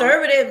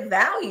conservative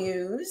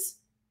values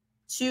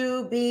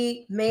to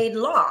be made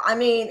law? I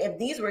mean, if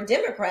these were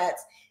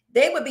Democrats,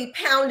 they would be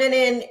pounding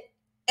in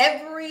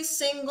every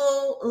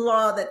single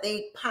law that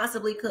they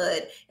possibly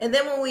could. And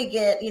then when we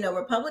get,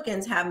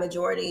 Republicans have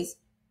majorities,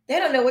 they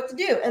don't know what to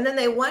do. And then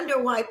they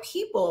wonder why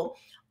people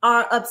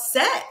are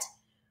upset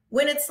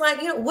when it's like,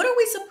 what are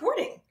we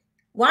supporting?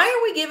 Why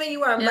are we giving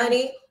you our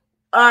money?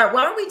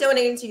 Why are we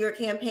donating to your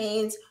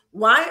campaigns?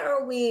 Why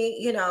are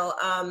we,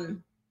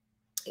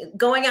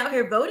 going out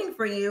here voting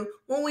for you?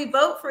 When we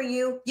vote for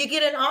you, you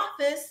get in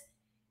office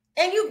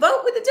and you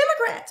vote with the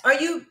Democrats, or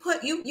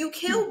you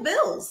kill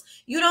bills.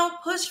 You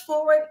don't push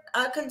forward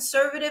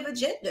conservative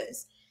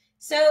agendas.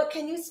 So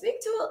can you speak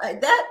to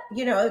that?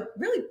 It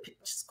really,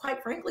 just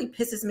quite frankly,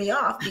 pisses me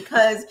off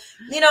because,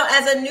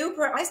 as a new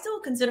I still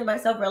consider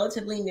myself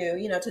relatively new,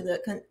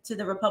 to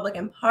the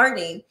Republican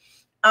Party.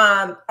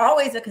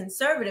 Always a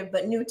conservative,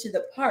 but new to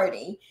the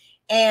party.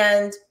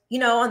 And,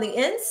 on the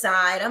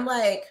inside, I'm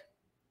like,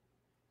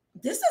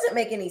 this doesn't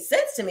make any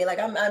sense to me. Like,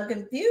 I'm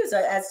confused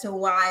as to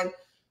why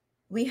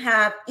we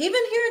have,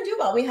 even here in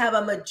Duval, we have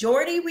a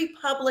majority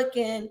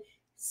Republican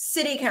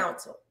city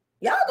council.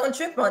 Y'all gonna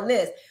trip on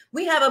this.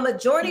 We have a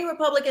majority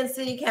Republican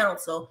city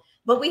council,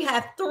 but we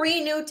have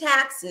 3 new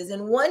taxes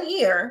in 1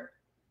 year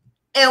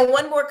and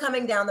 1 more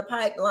coming down the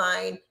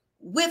pipeline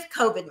with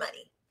COVID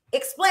money.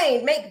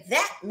 Explain, make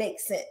that make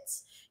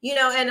sense.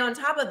 And on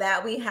top of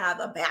that, we have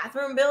a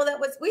bathroom bill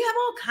we have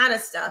all kind of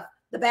stuff.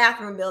 The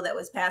bathroom bill that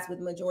was passed with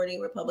majority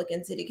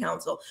Republican city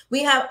council.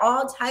 We have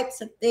all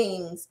types of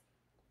things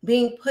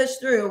being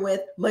pushed through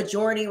with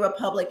majority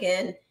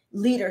Republican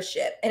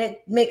leadership, and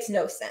it makes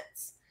no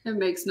sense. It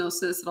makes no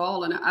sense at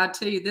all. And I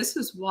tell you, this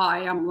is why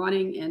I'm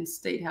running in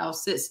State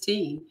House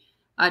 16.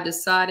 I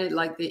decided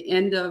like the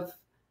end of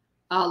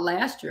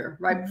last year,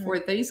 right before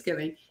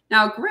Thanksgiving.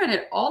 Now,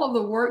 granted, all of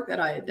the work that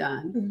I had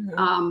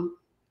done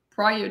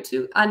prior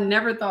to, I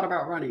never thought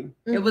about running.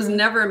 It was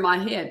never in my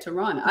head to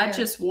run. Yeah. I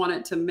just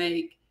wanted to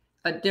make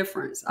a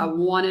difference. I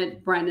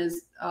wanted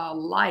Brandon's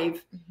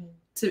life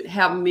to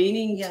have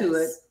meaning to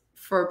it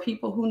for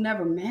people who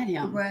never met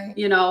him. Right.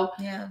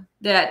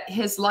 That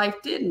his life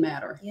did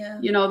matter. Yeah.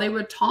 They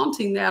were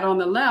taunting that on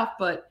the left,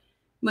 but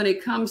when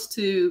it comes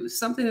to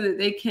something that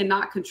they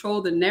cannot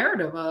control the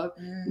narrative of,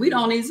 we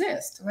don't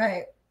exist.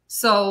 Right.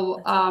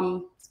 So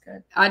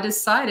I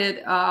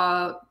decided,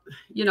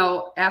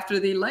 after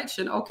the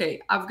election, okay,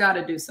 I've got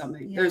to do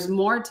something. Yeah. There's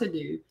more to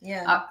do.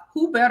 Yeah.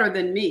 Who better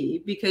than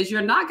me? Because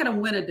you're not going to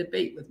win a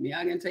debate with me.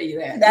 I can tell you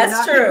that.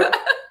 That's true.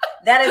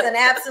 That is an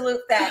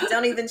absolute fact.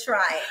 Don't even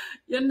try it.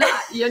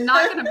 You're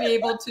not going to be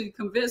able to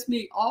convince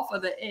me off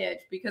of the edge,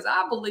 because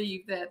I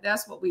believe that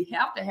that's what we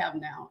have to have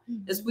now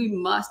is we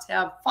must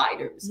have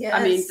fighters. Yes.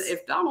 I mean,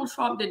 if Donald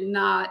Trump did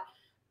not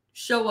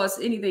show us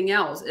anything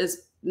else,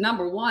 is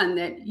number one,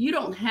 that you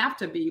don't have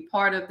to be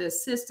part of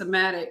this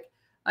systematic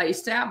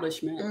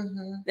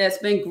establishment that's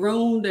been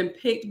groomed and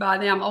picked by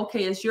them.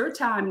 Okay, it's your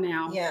time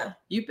now. Yeah.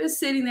 You've been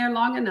sitting there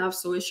long enough,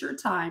 so it's your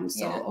time.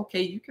 So,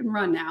 okay, you can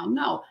run now.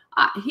 No,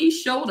 he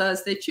showed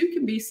us that you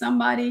can be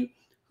somebody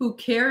who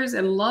cares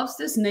and loves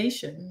this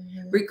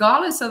nation,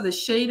 regardless of the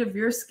shade of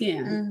your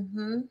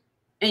skin.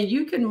 And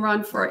you can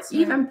run for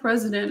even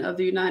president of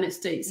the United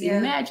States. Yeah.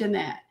 Imagine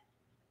that.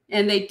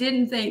 And they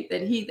didn't think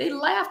that they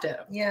laughed at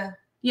him. Yeah.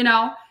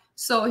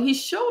 So he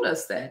showed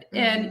us that.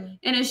 And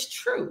it's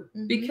true,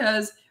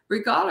 because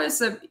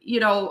regardless of,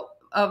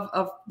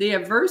 of the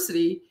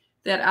adversity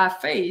that I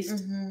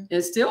faced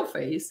and still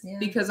face,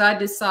 because I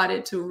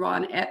decided to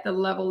run at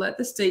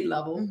the state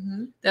level,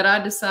 that I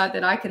decided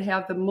that I could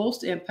have the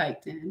most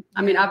impact in.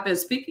 I mean, I've been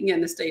speaking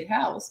in the state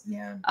house.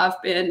 Yeah. I've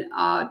been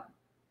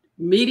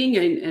meeting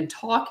and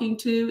talking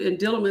to and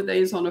dealing with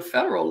things on a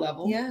federal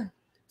level. Yeah.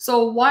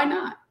 So why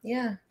not?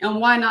 Yeah. And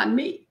why not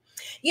me?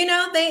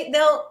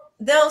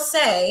 They'll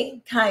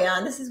say,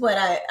 Kiyan, this is what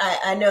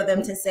I know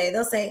them to say.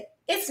 They'll say,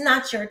 it's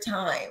not your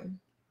time,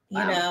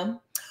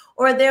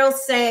 or they'll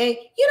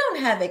say, you don't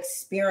have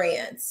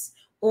experience,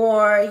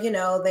 or,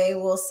 they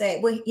will say,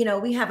 well,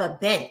 we have a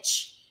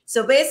bench.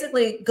 So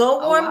basically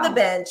go warm the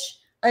bench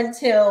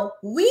until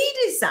we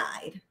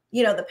decide,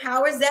 the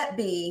powers that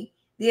be,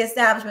 the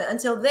establishment,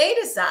 until they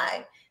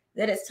decide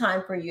that it's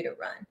time for you to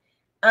run.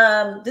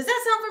 Does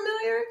that sound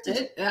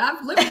familiar?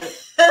 I've lived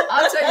it.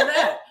 I'll tell you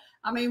that.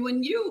 I mean,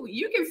 when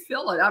you can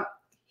feel it.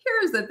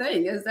 Here's the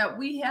thing, is that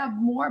we have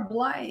more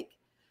Black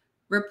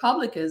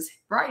Republicans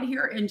right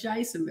here in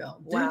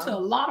Jasonville due to a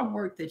lot of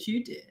work that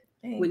you did.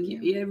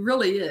 It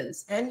really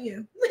is. And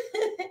you.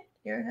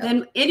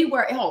 Than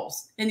anywhere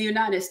else in the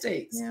United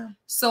States. Yeah.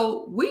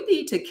 So we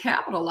need to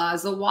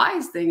capitalize. The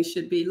wise thing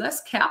should be,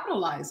 let's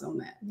capitalize on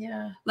that.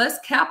 Yeah. Let's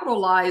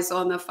capitalize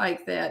on the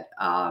fact that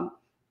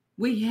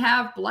we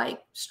have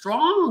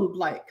strong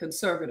Black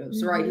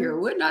conservatives right here.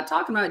 We're not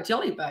talking about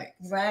jelly bags,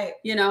 right?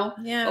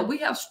 But we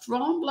have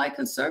strong Black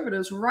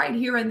conservatives right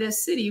here in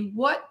this city.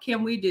 What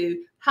can we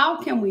do? How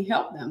can we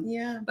help them?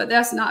 Yeah. But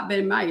that's not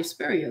been my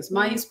experience.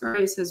 My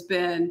experience has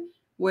been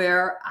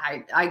where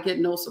I get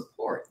no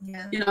support.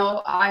 Yeah.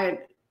 I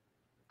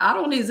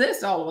don't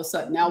exist all of a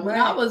sudden. Now, when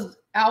I was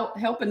out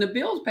helping the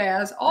bills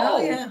pass,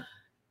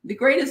 the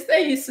greatest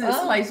thing since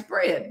sliced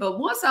bread. But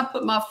once I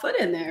put my foot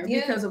in there,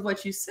 because of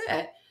what you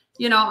said,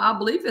 you know, I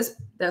believe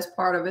that's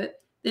part of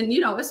it, then,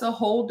 you know, it's a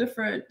whole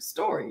different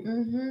story.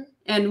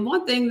 And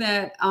one thing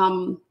that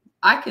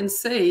I can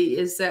say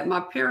is that my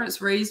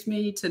parents raised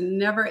me to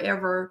never,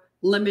 ever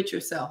limit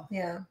yourself.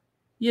 Yeah.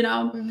 You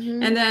know,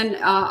 and then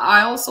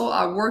I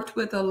worked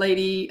with a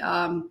lady,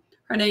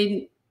 her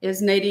name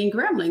is Nadine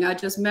Gremling. I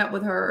just met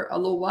with her a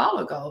little while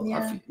ago,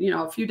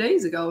 a few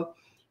days ago.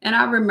 And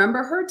I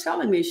remember her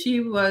telling me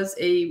she was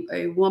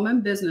a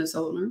woman business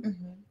owner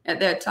at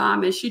that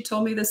time. And she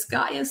told me the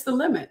sky is the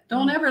limit.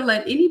 Don't ever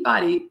let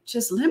anybody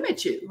just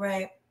limit you.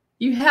 Right.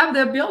 You have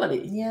the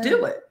ability.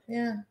 Do it.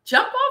 Yeah.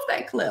 Jump off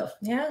that cliff.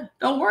 Yeah.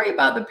 Don't worry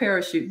about the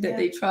parachute that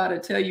they try to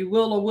tell you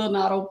will or will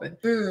not open.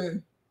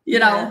 You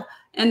know?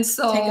 And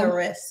so take a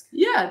risk.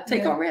 Yeah,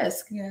 take a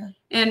risk. Yeah.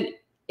 And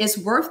it's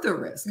worth the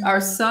risk. Our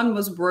son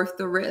was worth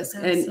the risk.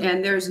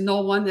 And there's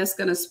no one that's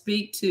going to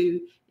speak to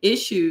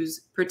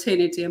issues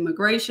pertaining to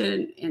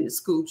immigration and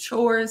school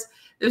chores.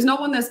 There's no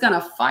one that's going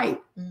to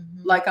fight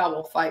like I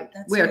will fight.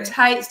 We're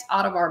taxed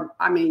out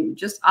of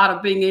just out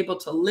of being able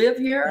to live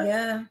here.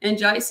 Yeah. And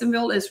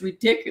Jacksonville is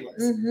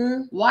ridiculous.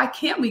 Why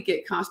can't we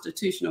get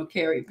constitutional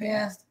carry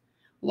passed?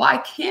 Why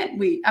can't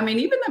we? I mean,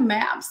 even the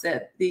maps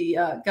that the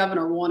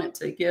governor wanted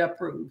to get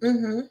approved,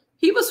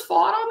 he was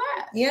fought on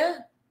that. Yeah.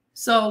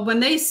 So when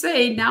they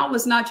say now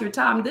is not your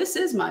time, this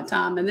is my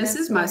time and this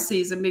is my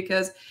season,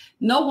 because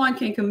no one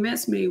can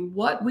convince me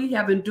what we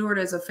have endured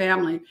as a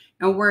family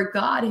and where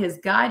God has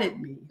guided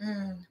me,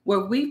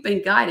 where we've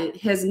been guided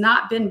has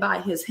not been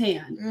by his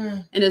hand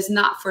and is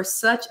not for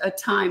such a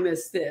time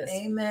as this.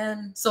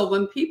 Amen. So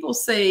when people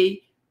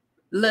say,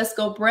 let's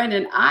go,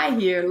 Brandon, I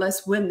hear,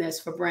 let's win this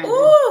for Brandon.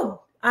 Ooh,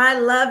 I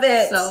love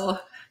it. So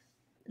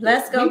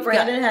let's go,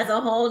 Brandon has a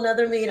whole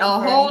nother meaning.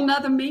 Whole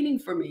nother meaning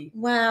for me.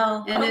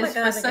 Wow. And it's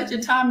for such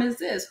a time as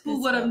this.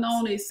 Who would have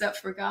known except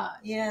for God?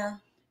 Yeah.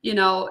 You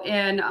know,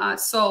 and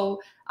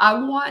so I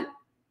want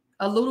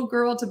a little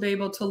girl to be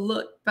able to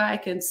look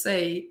back and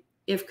say,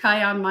 if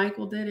Kiyan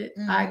Michael did it,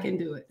 I can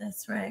do it.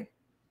 That's right.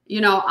 You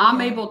know,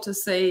 I'm able to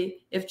say,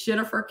 if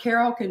Jennifer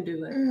Carroll can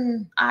do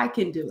it, I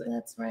can do it.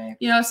 That's right.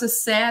 You know, it's a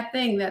sad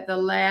thing that the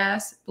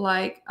last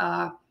Black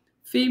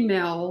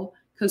female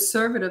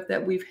conservative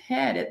that we've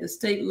had at the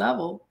state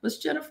level was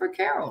Jennifer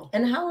Carroll.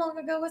 And how long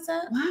ago was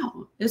that?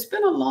 Wow. It's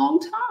been a long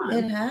time.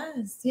 It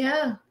has.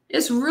 Yeah.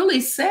 It's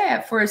really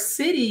sad for a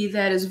city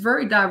that is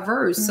very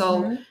diverse.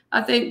 So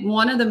I think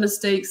one of the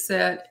mistakes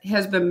that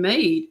has been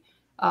made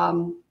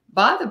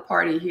by the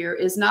party here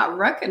is not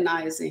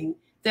recognizing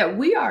that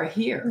we are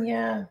here.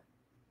 Yeah.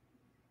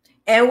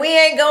 And we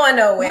ain't going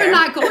nowhere. We're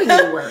not going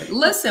anywhere.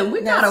 Listen,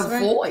 we got a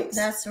voice.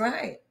 That's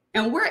right.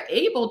 And we're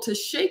able to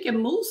shake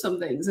and move some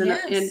things. And,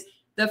 and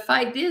the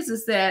fact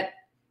is that,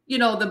 you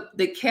know,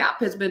 the cap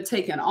has been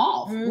taken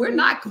off. We're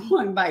not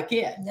going back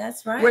in.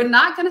 That's right. We're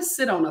not going to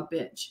sit on a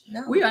bench.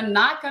 No. We are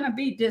not going to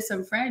be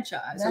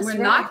disenfranchised. And we're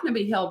not going to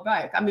be held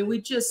back. I mean, we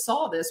just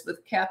saw this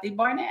with Kathy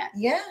Barnett.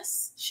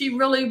 Yes. She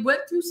really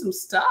went through some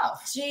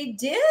stuff. She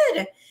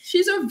did.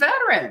 She's a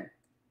veteran.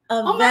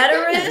 A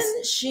veteran.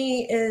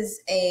 She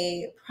is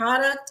a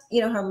product.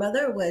 You know, her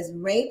mother was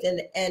raped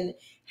and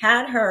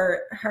had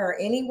her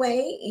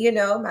anyway. You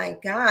know, my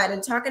God.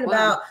 And talking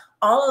about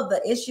all of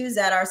the issues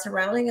that are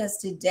surrounding us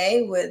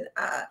today with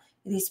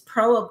these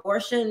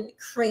pro-abortion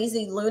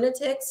crazy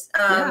lunatics.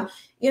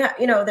 You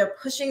know, they're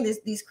pushing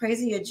these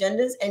crazy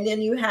agendas, and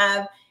then you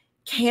have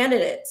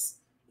candidates,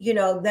 you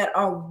know, that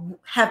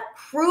have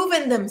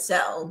proven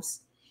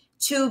themselves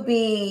to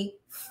be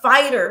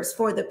fighters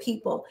for the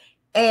people,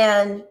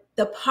 and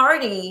the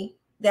party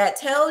that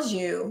tells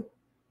you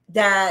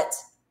that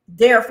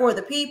they're for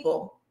the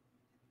people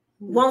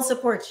won't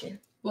support you.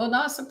 Will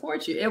not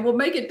support you. It will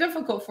make it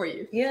difficult for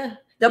you. Yeah.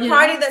 The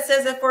party that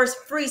says that for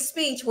free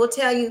speech will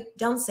tell you,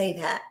 don't say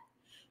that.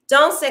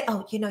 Don't say,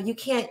 oh, you know, you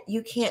can't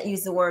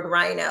use the word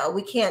rhino.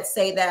 We can't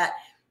say that.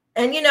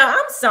 And, you know,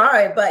 I'm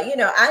sorry, but, you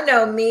know, I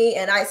know me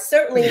and I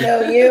certainly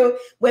know you.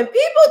 When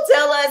people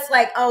tell us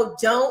like, oh,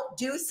 don't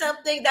do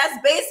something,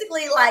 that's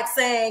basically like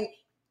saying,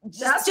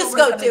 just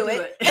go do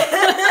it.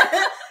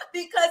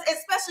 Because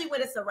especially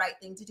when it's the right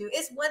thing to do.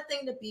 It's one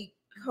thing to be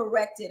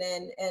corrected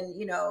and,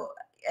 you know,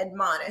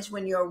 admonished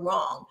when you're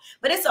wrong,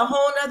 but it's a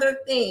whole nother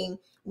thing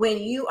when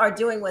you are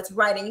doing what's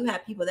right and you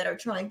have people that are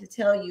trying to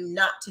tell you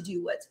not to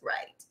do what's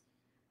right.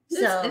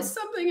 So it's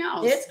something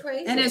else. It's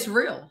crazy and it's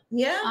real.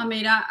 Yeah. I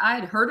mean, I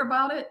had heard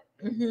about it,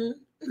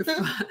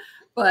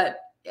 but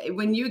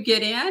when you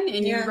get in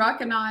and you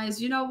recognize,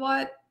 you know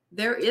what,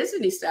 there is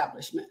an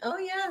establishment. Oh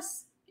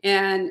yes.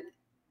 And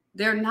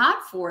they're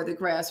not for the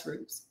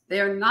grassroots.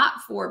 They're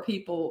not for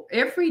people,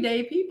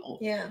 everyday people.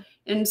 Yeah.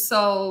 And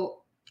so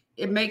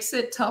it makes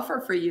it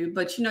tougher for you,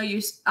 but you know,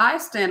 I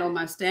stand on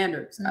my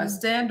standards. I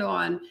stand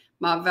on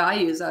my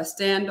values. I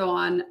stand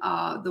on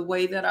the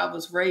way that I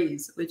was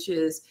raised, which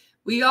is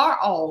we are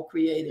all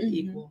created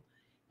equal,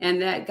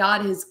 and that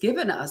God has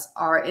given us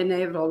our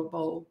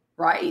inalienable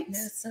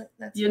rights.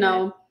 That's you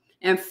know,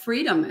 and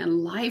freedom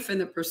and life and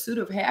the pursuit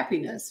of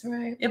happiness. That's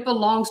right. It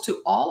belongs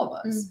to all of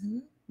us.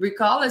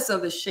 regardless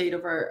of the shade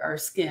of our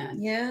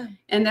skin. Yeah.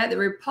 And that the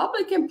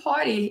Republican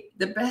Party,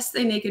 the best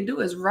thing they can do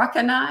is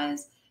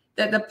recognize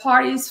that the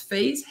party's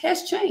face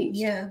has changed.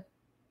 Yeah.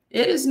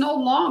 It is no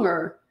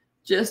longer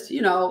just,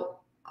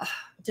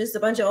 just a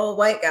bunch of old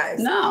white guys.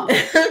 No,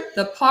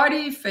 the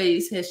party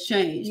face has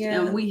changed, Yeah.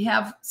 and we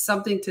have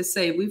something to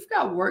say. We've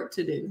got work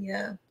to do.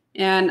 Yeah.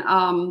 And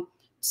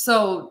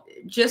so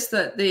just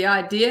the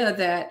idea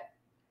that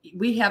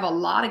we have a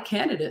lot of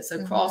candidates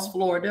across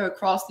Florida,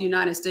 across the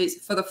United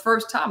States. For the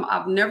first time,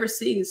 I've never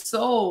seen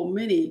so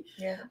many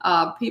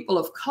people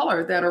of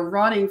color that are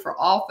running for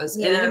office.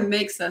 And it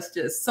makes us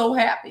just so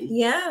happy.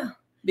 Yeah.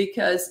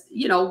 Because,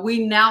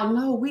 we now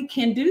know we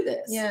can do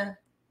this. Yeah.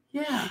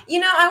 Yeah.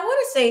 I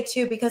want to say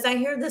too, because I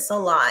hear this a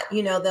lot,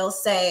 they'll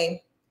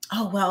say,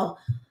 oh, well,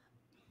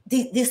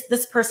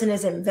 this person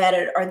isn't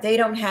vetted, or they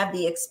don't have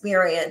the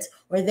experience,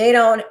 or they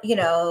don't,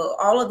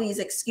 all of these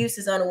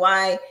excuses on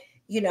why,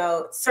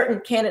 certain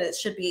candidates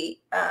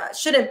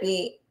shouldn't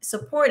be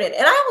supported.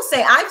 And I will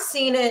say I've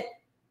seen it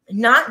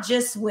not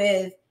just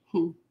with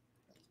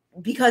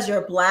because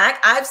you're Black.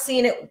 I've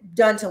seen it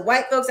done to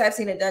white folks. I've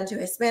seen it done to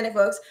Hispanic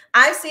folks.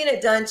 I've seen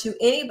it done to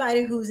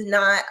anybody who's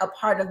not a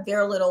part of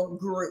their little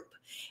group,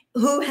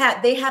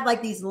 they have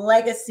like these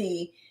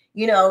legacy,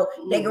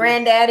 their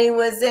granddaddy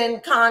was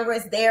in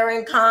Congress, they're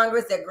in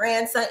Congress, their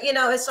grandson,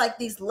 it's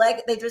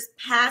like they're just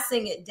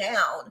passing it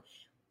down,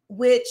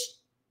 which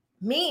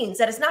means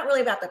that it's not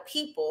really about the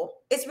people.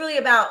 It's really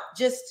about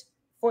just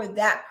for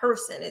that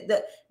person.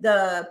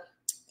 They're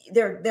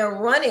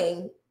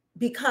running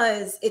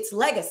because it's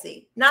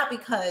legacy, not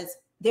because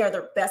they're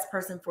the best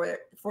person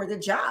for the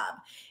job.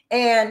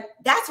 And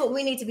that's what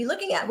we need to be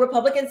looking at.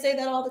 Republicans say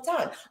that all the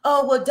time.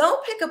 Oh, well,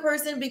 don't pick a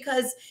person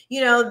because,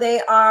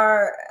 they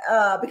are,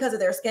 because of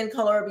their skin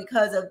color,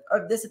 because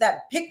of this or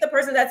that. Pick the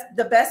person that's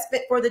the best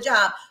fit for the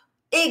job.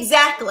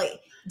 Exactly.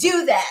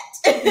 Do that.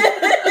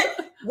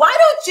 Why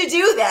don't you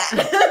do that?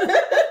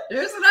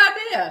 There's an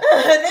idea.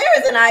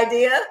 There is an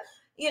idea,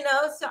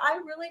 so I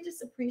really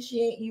just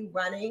appreciate you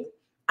running.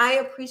 I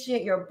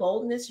appreciate your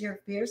boldness, your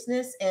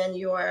fierceness, and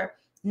your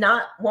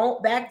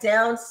won't back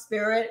down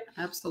spirit.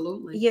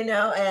 Absolutely.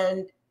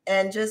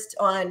 And just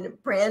on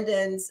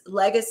Brandon's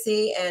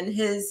legacy and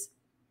his,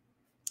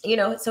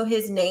 so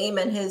his name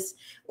and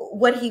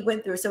what he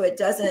went through. So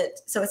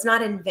it's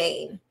not in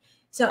vain.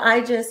 So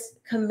I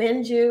just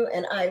commend you,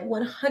 and I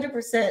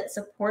 100%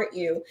 support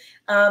you.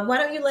 Why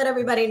don't you let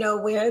everybody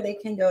know where they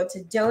can go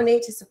to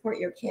donate to support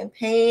your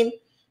campaign,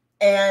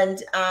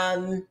 and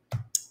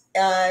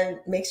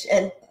make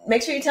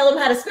sure you tell them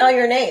how to spell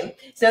your name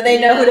so they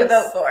know who to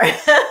vote for.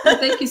 Well,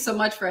 thank you so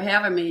much for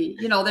having me.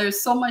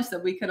 There's so much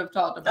that we could have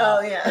talked about.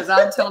 Oh, yeah. Because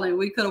I'm telling you,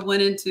 we could have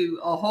went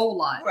into a whole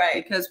lot. Right.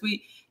 Because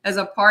we, as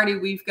a party,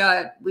 we've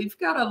got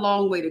a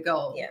long way to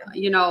go. Yeah.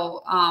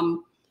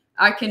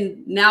 I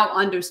can now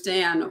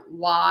understand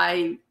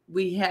why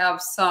we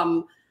have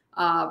some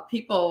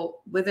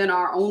people within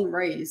our own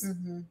race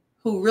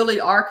who really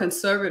are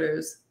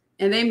conservatives,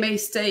 and they may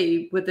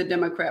stay with the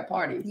Democrat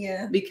Party.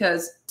 Yeah.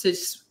 Because to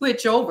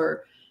switch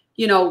over,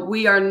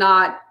 they're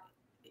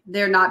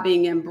not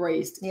being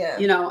embraced.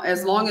 Yeah.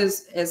 As long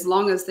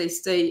as they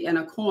stay in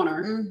a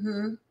corner,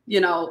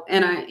 in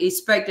an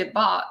expected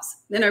box,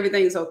 then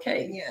everything's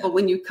okay. Yeah. But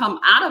when you come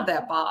out of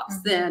that box,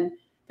 then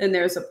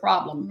there's a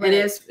problem. Right.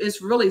 And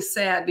it's really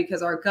sad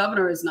because our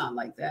governor is not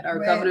like that. Our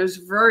governor is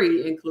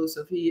very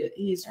inclusive.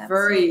 He's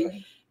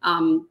Absolutely.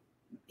 very,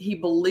 he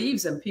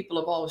believes in people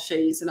of all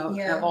shades and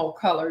of all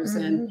colors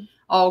and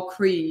all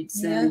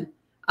creeds. Yeah.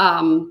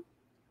 And,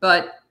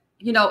 but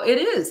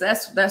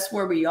that's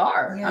where we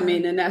are. Yeah. I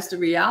mean, and that's the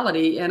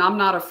reality. And I'm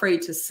not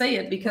afraid to say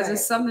it because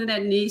it's something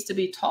that needs to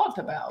be talked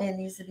about. It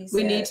needs to be said.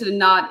 We need to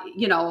not,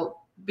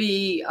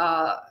 be,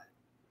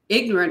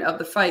 ignorant of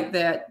the fact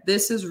that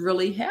this is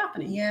really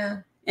happening.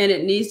 Yeah. And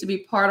it needs to be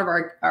part of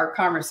our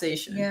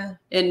conversation. Yeah.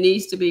 It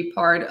needs to be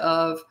part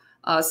of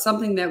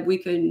something that we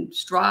can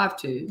strive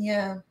to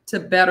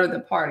better the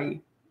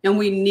party. And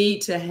we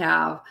need to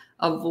have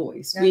a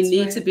voice. We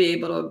need to be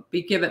able to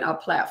be given a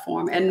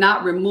platform and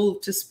not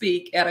removed to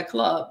speak at a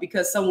club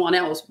because someone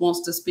else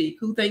wants to speak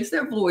who thinks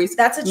their voice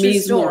That's a true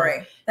story.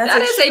 More.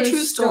 That is a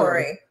true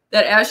story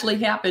that actually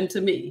happened to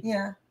me.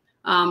 Yeah.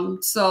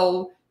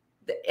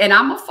 And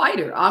I'm a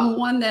fighter. I'm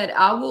one that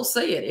I will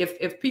say it.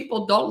 If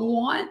people don't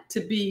want to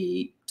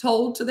be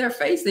told to their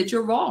face that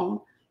you're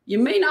wrong, you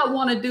may not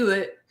want to do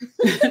it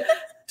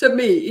to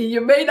me.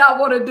 You may not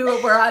want to do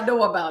it where I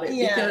know about it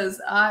because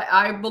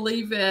I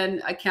believe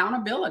in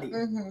accountability.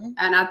 And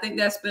I think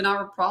that's been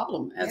our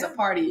problem as a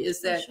party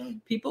is that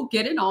people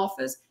get in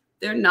office,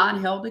 they're not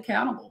held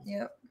accountable.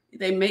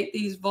 They make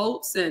these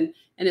votes and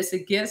it's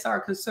against our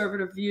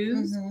conservative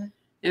views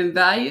and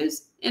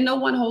values. And no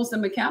one holds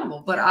them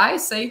accountable. But I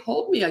say,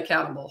 hold me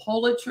accountable.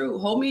 Hold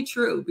me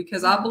true,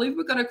 because I believe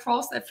we're going to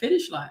cross that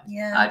finish line.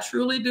 I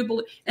truly do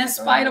believe, in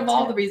spite of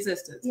all the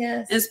resistance,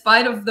 in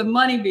spite of the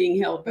money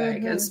being held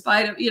back, in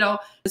spite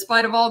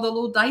of all the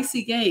little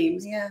dicey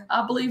games,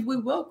 I believe we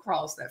will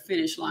cross that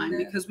finish line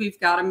because we've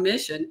got a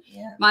mission.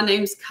 My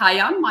name's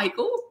Kiyan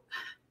Michael.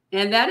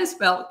 And that is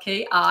spelled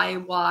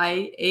Kiyan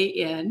Michael.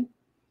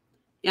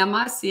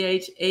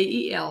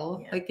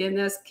 Yeah. Again,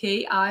 that's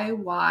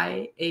Kiyan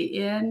Michael.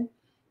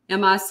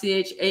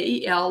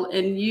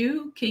 And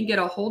you can get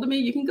a hold of me.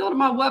 You can go to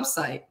my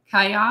website,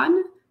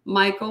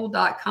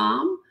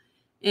 KiyanMichael.com,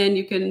 and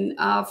you can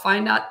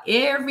find out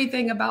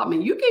everything about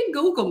me. You can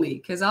Google me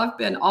because I've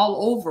been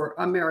all over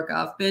America.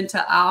 I've been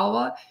to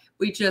Iowa.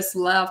 We just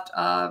left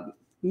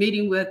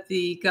meeting with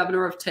the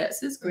governor of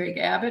Texas, Greg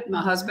Abbott,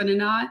 my husband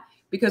and I,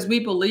 because we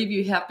believe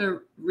you have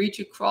to reach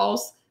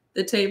across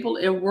the table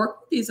and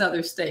work with these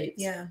other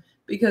states. Yeah.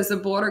 Because the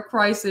border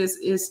crisis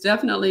is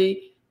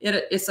definitely,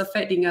 it's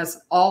affecting us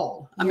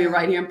all. I mean,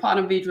 right here in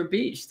Ponte Vedra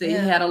Beach, they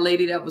had a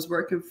lady that was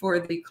working for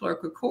the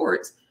clerk of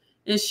courts,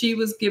 and she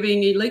was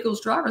giving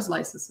illegals driver's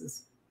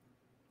licenses.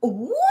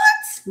 What?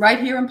 Right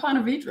here in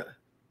Ponte Vedra.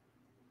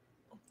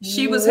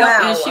 She was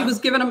helping, and she was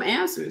giving them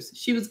answers.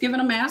 She was giving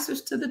them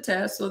answers to the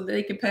test so that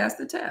they could pass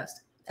the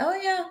test. Oh,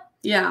 yeah.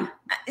 Yeah.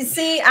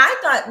 See, I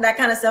thought that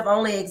kind of stuff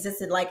only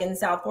existed like in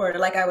South Florida.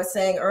 Like I was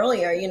saying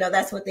earlier, you know,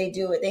 that's what they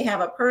do. They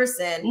have a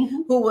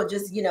person who will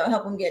just, you know,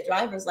 help them get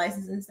driver's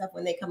license and stuff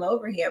when they come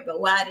over here.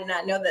 But I did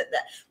not know that.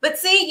 But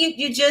see,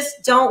 you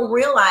just don't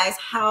realize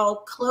how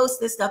close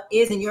this stuff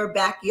is in your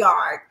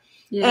backyard.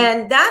 Yeah.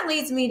 And that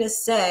leads me to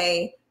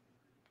say,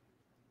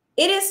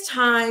 it is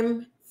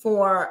time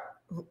for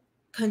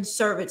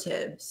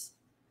conservatives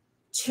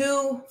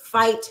to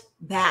fight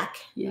back,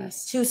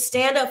 to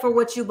stand up for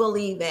what you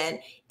believe in.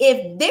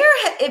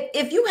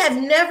 If you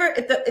have never,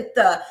 if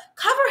the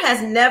cover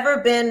has never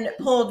been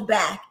pulled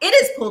back, it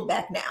is pulled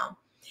back now.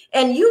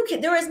 And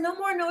there is no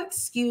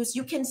excuse.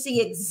 You can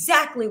see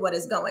exactly what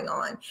is going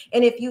on.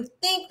 And if you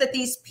think that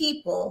these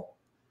people,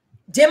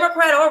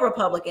 Democrat or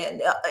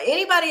Republican,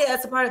 anybody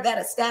that's a part of that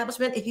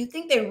establishment, if you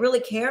think they really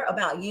care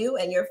about you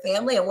and your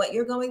family and what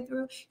you're going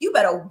through, you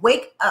better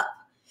wake up.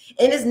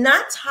 It is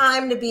not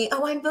time to be,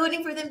 oh, I'm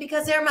voting for them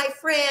because they're my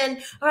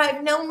friend, or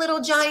I've known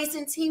little Johnny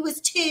since he was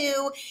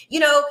 2. You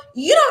know,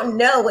 you don't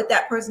know what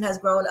that person has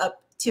grown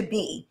up to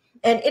be.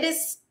 And it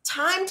is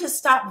time to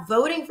stop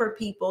voting for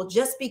people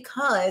just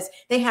because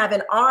they have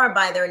an R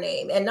by their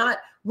name and not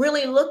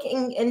really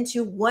looking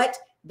into what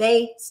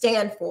they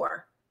stand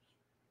for.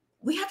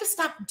 We have to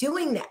stop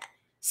doing that.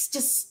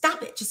 Just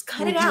stop it. Just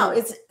cut it out.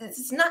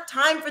 It's not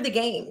time for the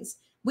games.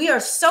 We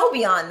are so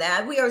beyond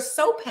that. We are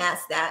so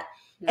past that.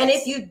 And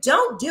if you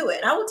don't do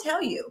it, I will tell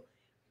you,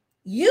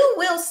 you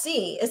will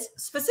see,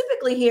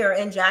 specifically here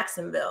in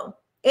Jacksonville,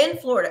 in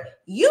Florida,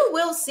 you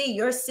will see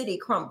your city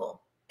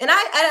crumble. And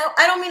I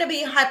don't mean to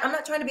be I'm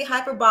not trying to be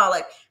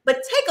hyperbolic, but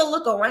take a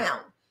look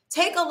around.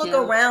 Take a look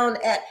around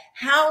at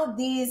how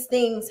these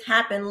things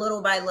happen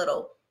little by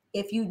little.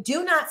 If you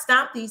do not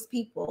stop these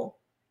people,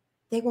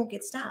 they won't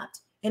get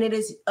stopped. And it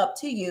is up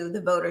to you,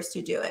 the voters,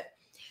 to do it.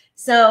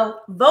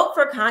 So vote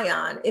for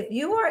Kiyan. If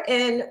you are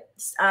in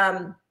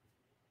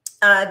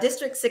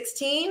District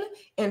 16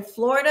 in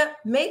Florida,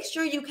 make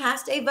sure you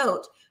cast a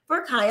vote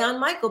for Kiyan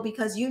Michael,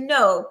 because you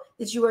know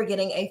that you are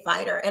getting a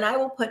fighter. And I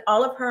will put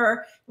all of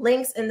her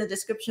links in the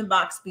description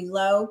box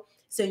below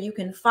so you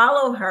can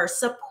follow her,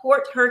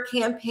 support her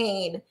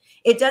campaign.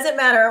 It doesn't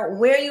matter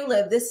where you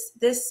live.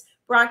 This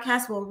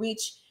broadcast will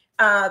reach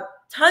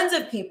tons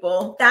of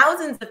people,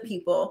 thousands of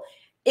people.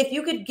 If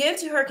you could give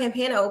to her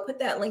campaign, I will put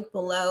that link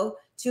below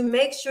to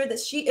make sure that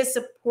she is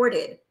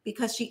supported,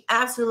 because she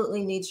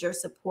absolutely needs your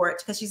support,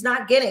 because she's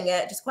not getting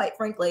it, just quite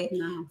frankly,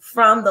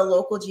 from the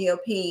local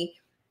GOP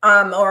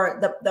or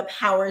the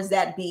powers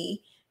that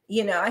be.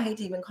 You know, I hate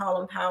to even call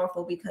them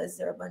powerful because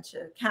they're a bunch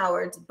of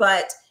cowards,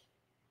 but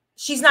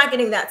she's not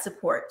getting that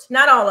support.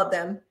 Not all of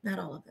them, but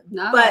all of them.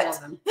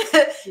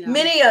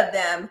 Many of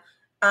them.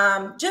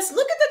 Just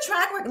look at the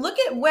track record. Look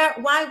at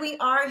why we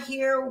are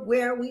here,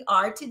 where we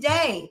are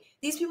today.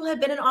 These people have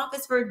been in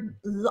office for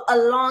a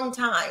long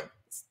time.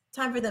 It's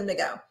time for them to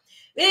go.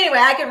 But anyway,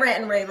 I can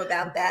rant and rave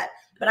about that,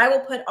 but I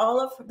will put all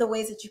of the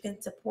ways that you can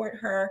support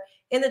her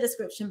in the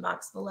description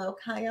box below.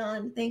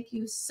 Kiyan, thank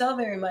you so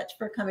very much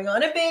for coming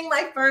on and being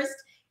my first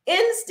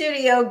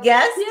in-studio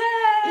guest. Yay!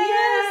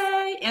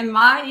 Yes. And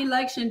my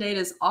election date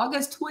is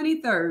August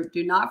 23rd.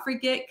 Do not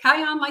forget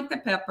Kiyan like the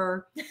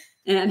pepper.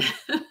 And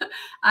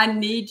I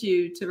need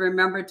you to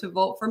remember to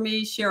vote for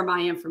me, share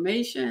my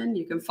information.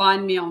 You can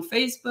find me on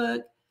Facebook.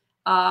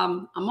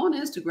 I'm on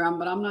Instagram,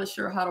 but I'm not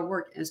sure how to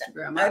work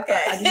Instagram.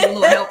 Okay. I need a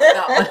little help with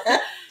that one.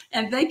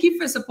 And thank you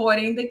for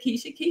supporting the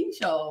Quisha King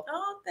Show.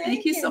 Oh,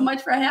 thank you so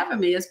much for having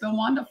me. It's been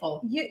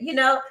wonderful. You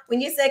know, when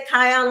you said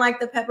Kiyan like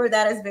the pepper,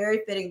 that is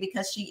very fitting,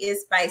 because she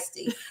is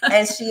feisty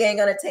and she ain't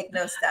going to take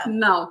no stuff.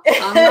 No,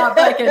 I'm not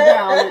backing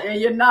down, and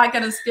you're not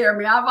going to scare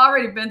me. I've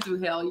already been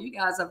through hell. You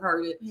guys have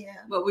heard it. Yeah.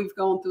 What we've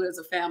gone through as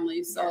a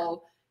family.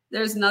 So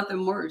there's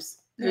nothing worse.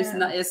 There's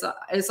not,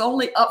 it's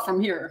only up from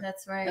here.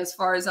 That's right. As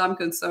far as I'm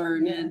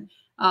concerned. Yeah. And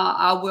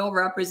I will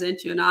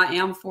represent you, and I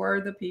am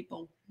for the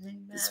people.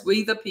 Amen. It's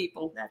we the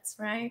people. That's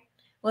right.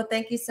 Well,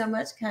 thank you so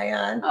much,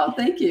 Kiyan. Oh,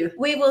 thank you.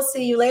 We will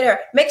see you later.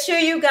 Make sure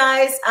you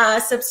guys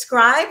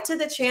subscribe to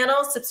the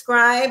channel.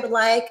 Subscribe,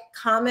 like,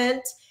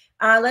 comment.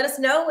 Let us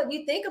know what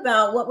you think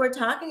about what we're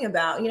talking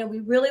about. You know, we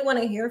really want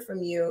to hear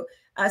from you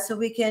so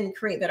we can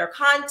create better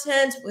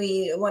content.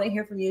 We want to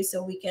hear from you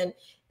so we can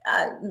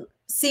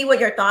see what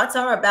your thoughts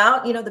are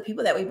about, you know, the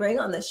people that we bring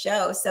on the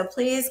show. So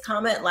please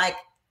comment, like,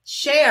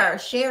 share,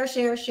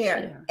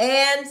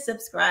 and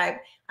subscribe.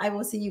 I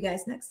will see you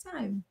guys next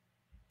time.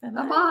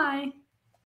 Bye-bye. Bye-bye.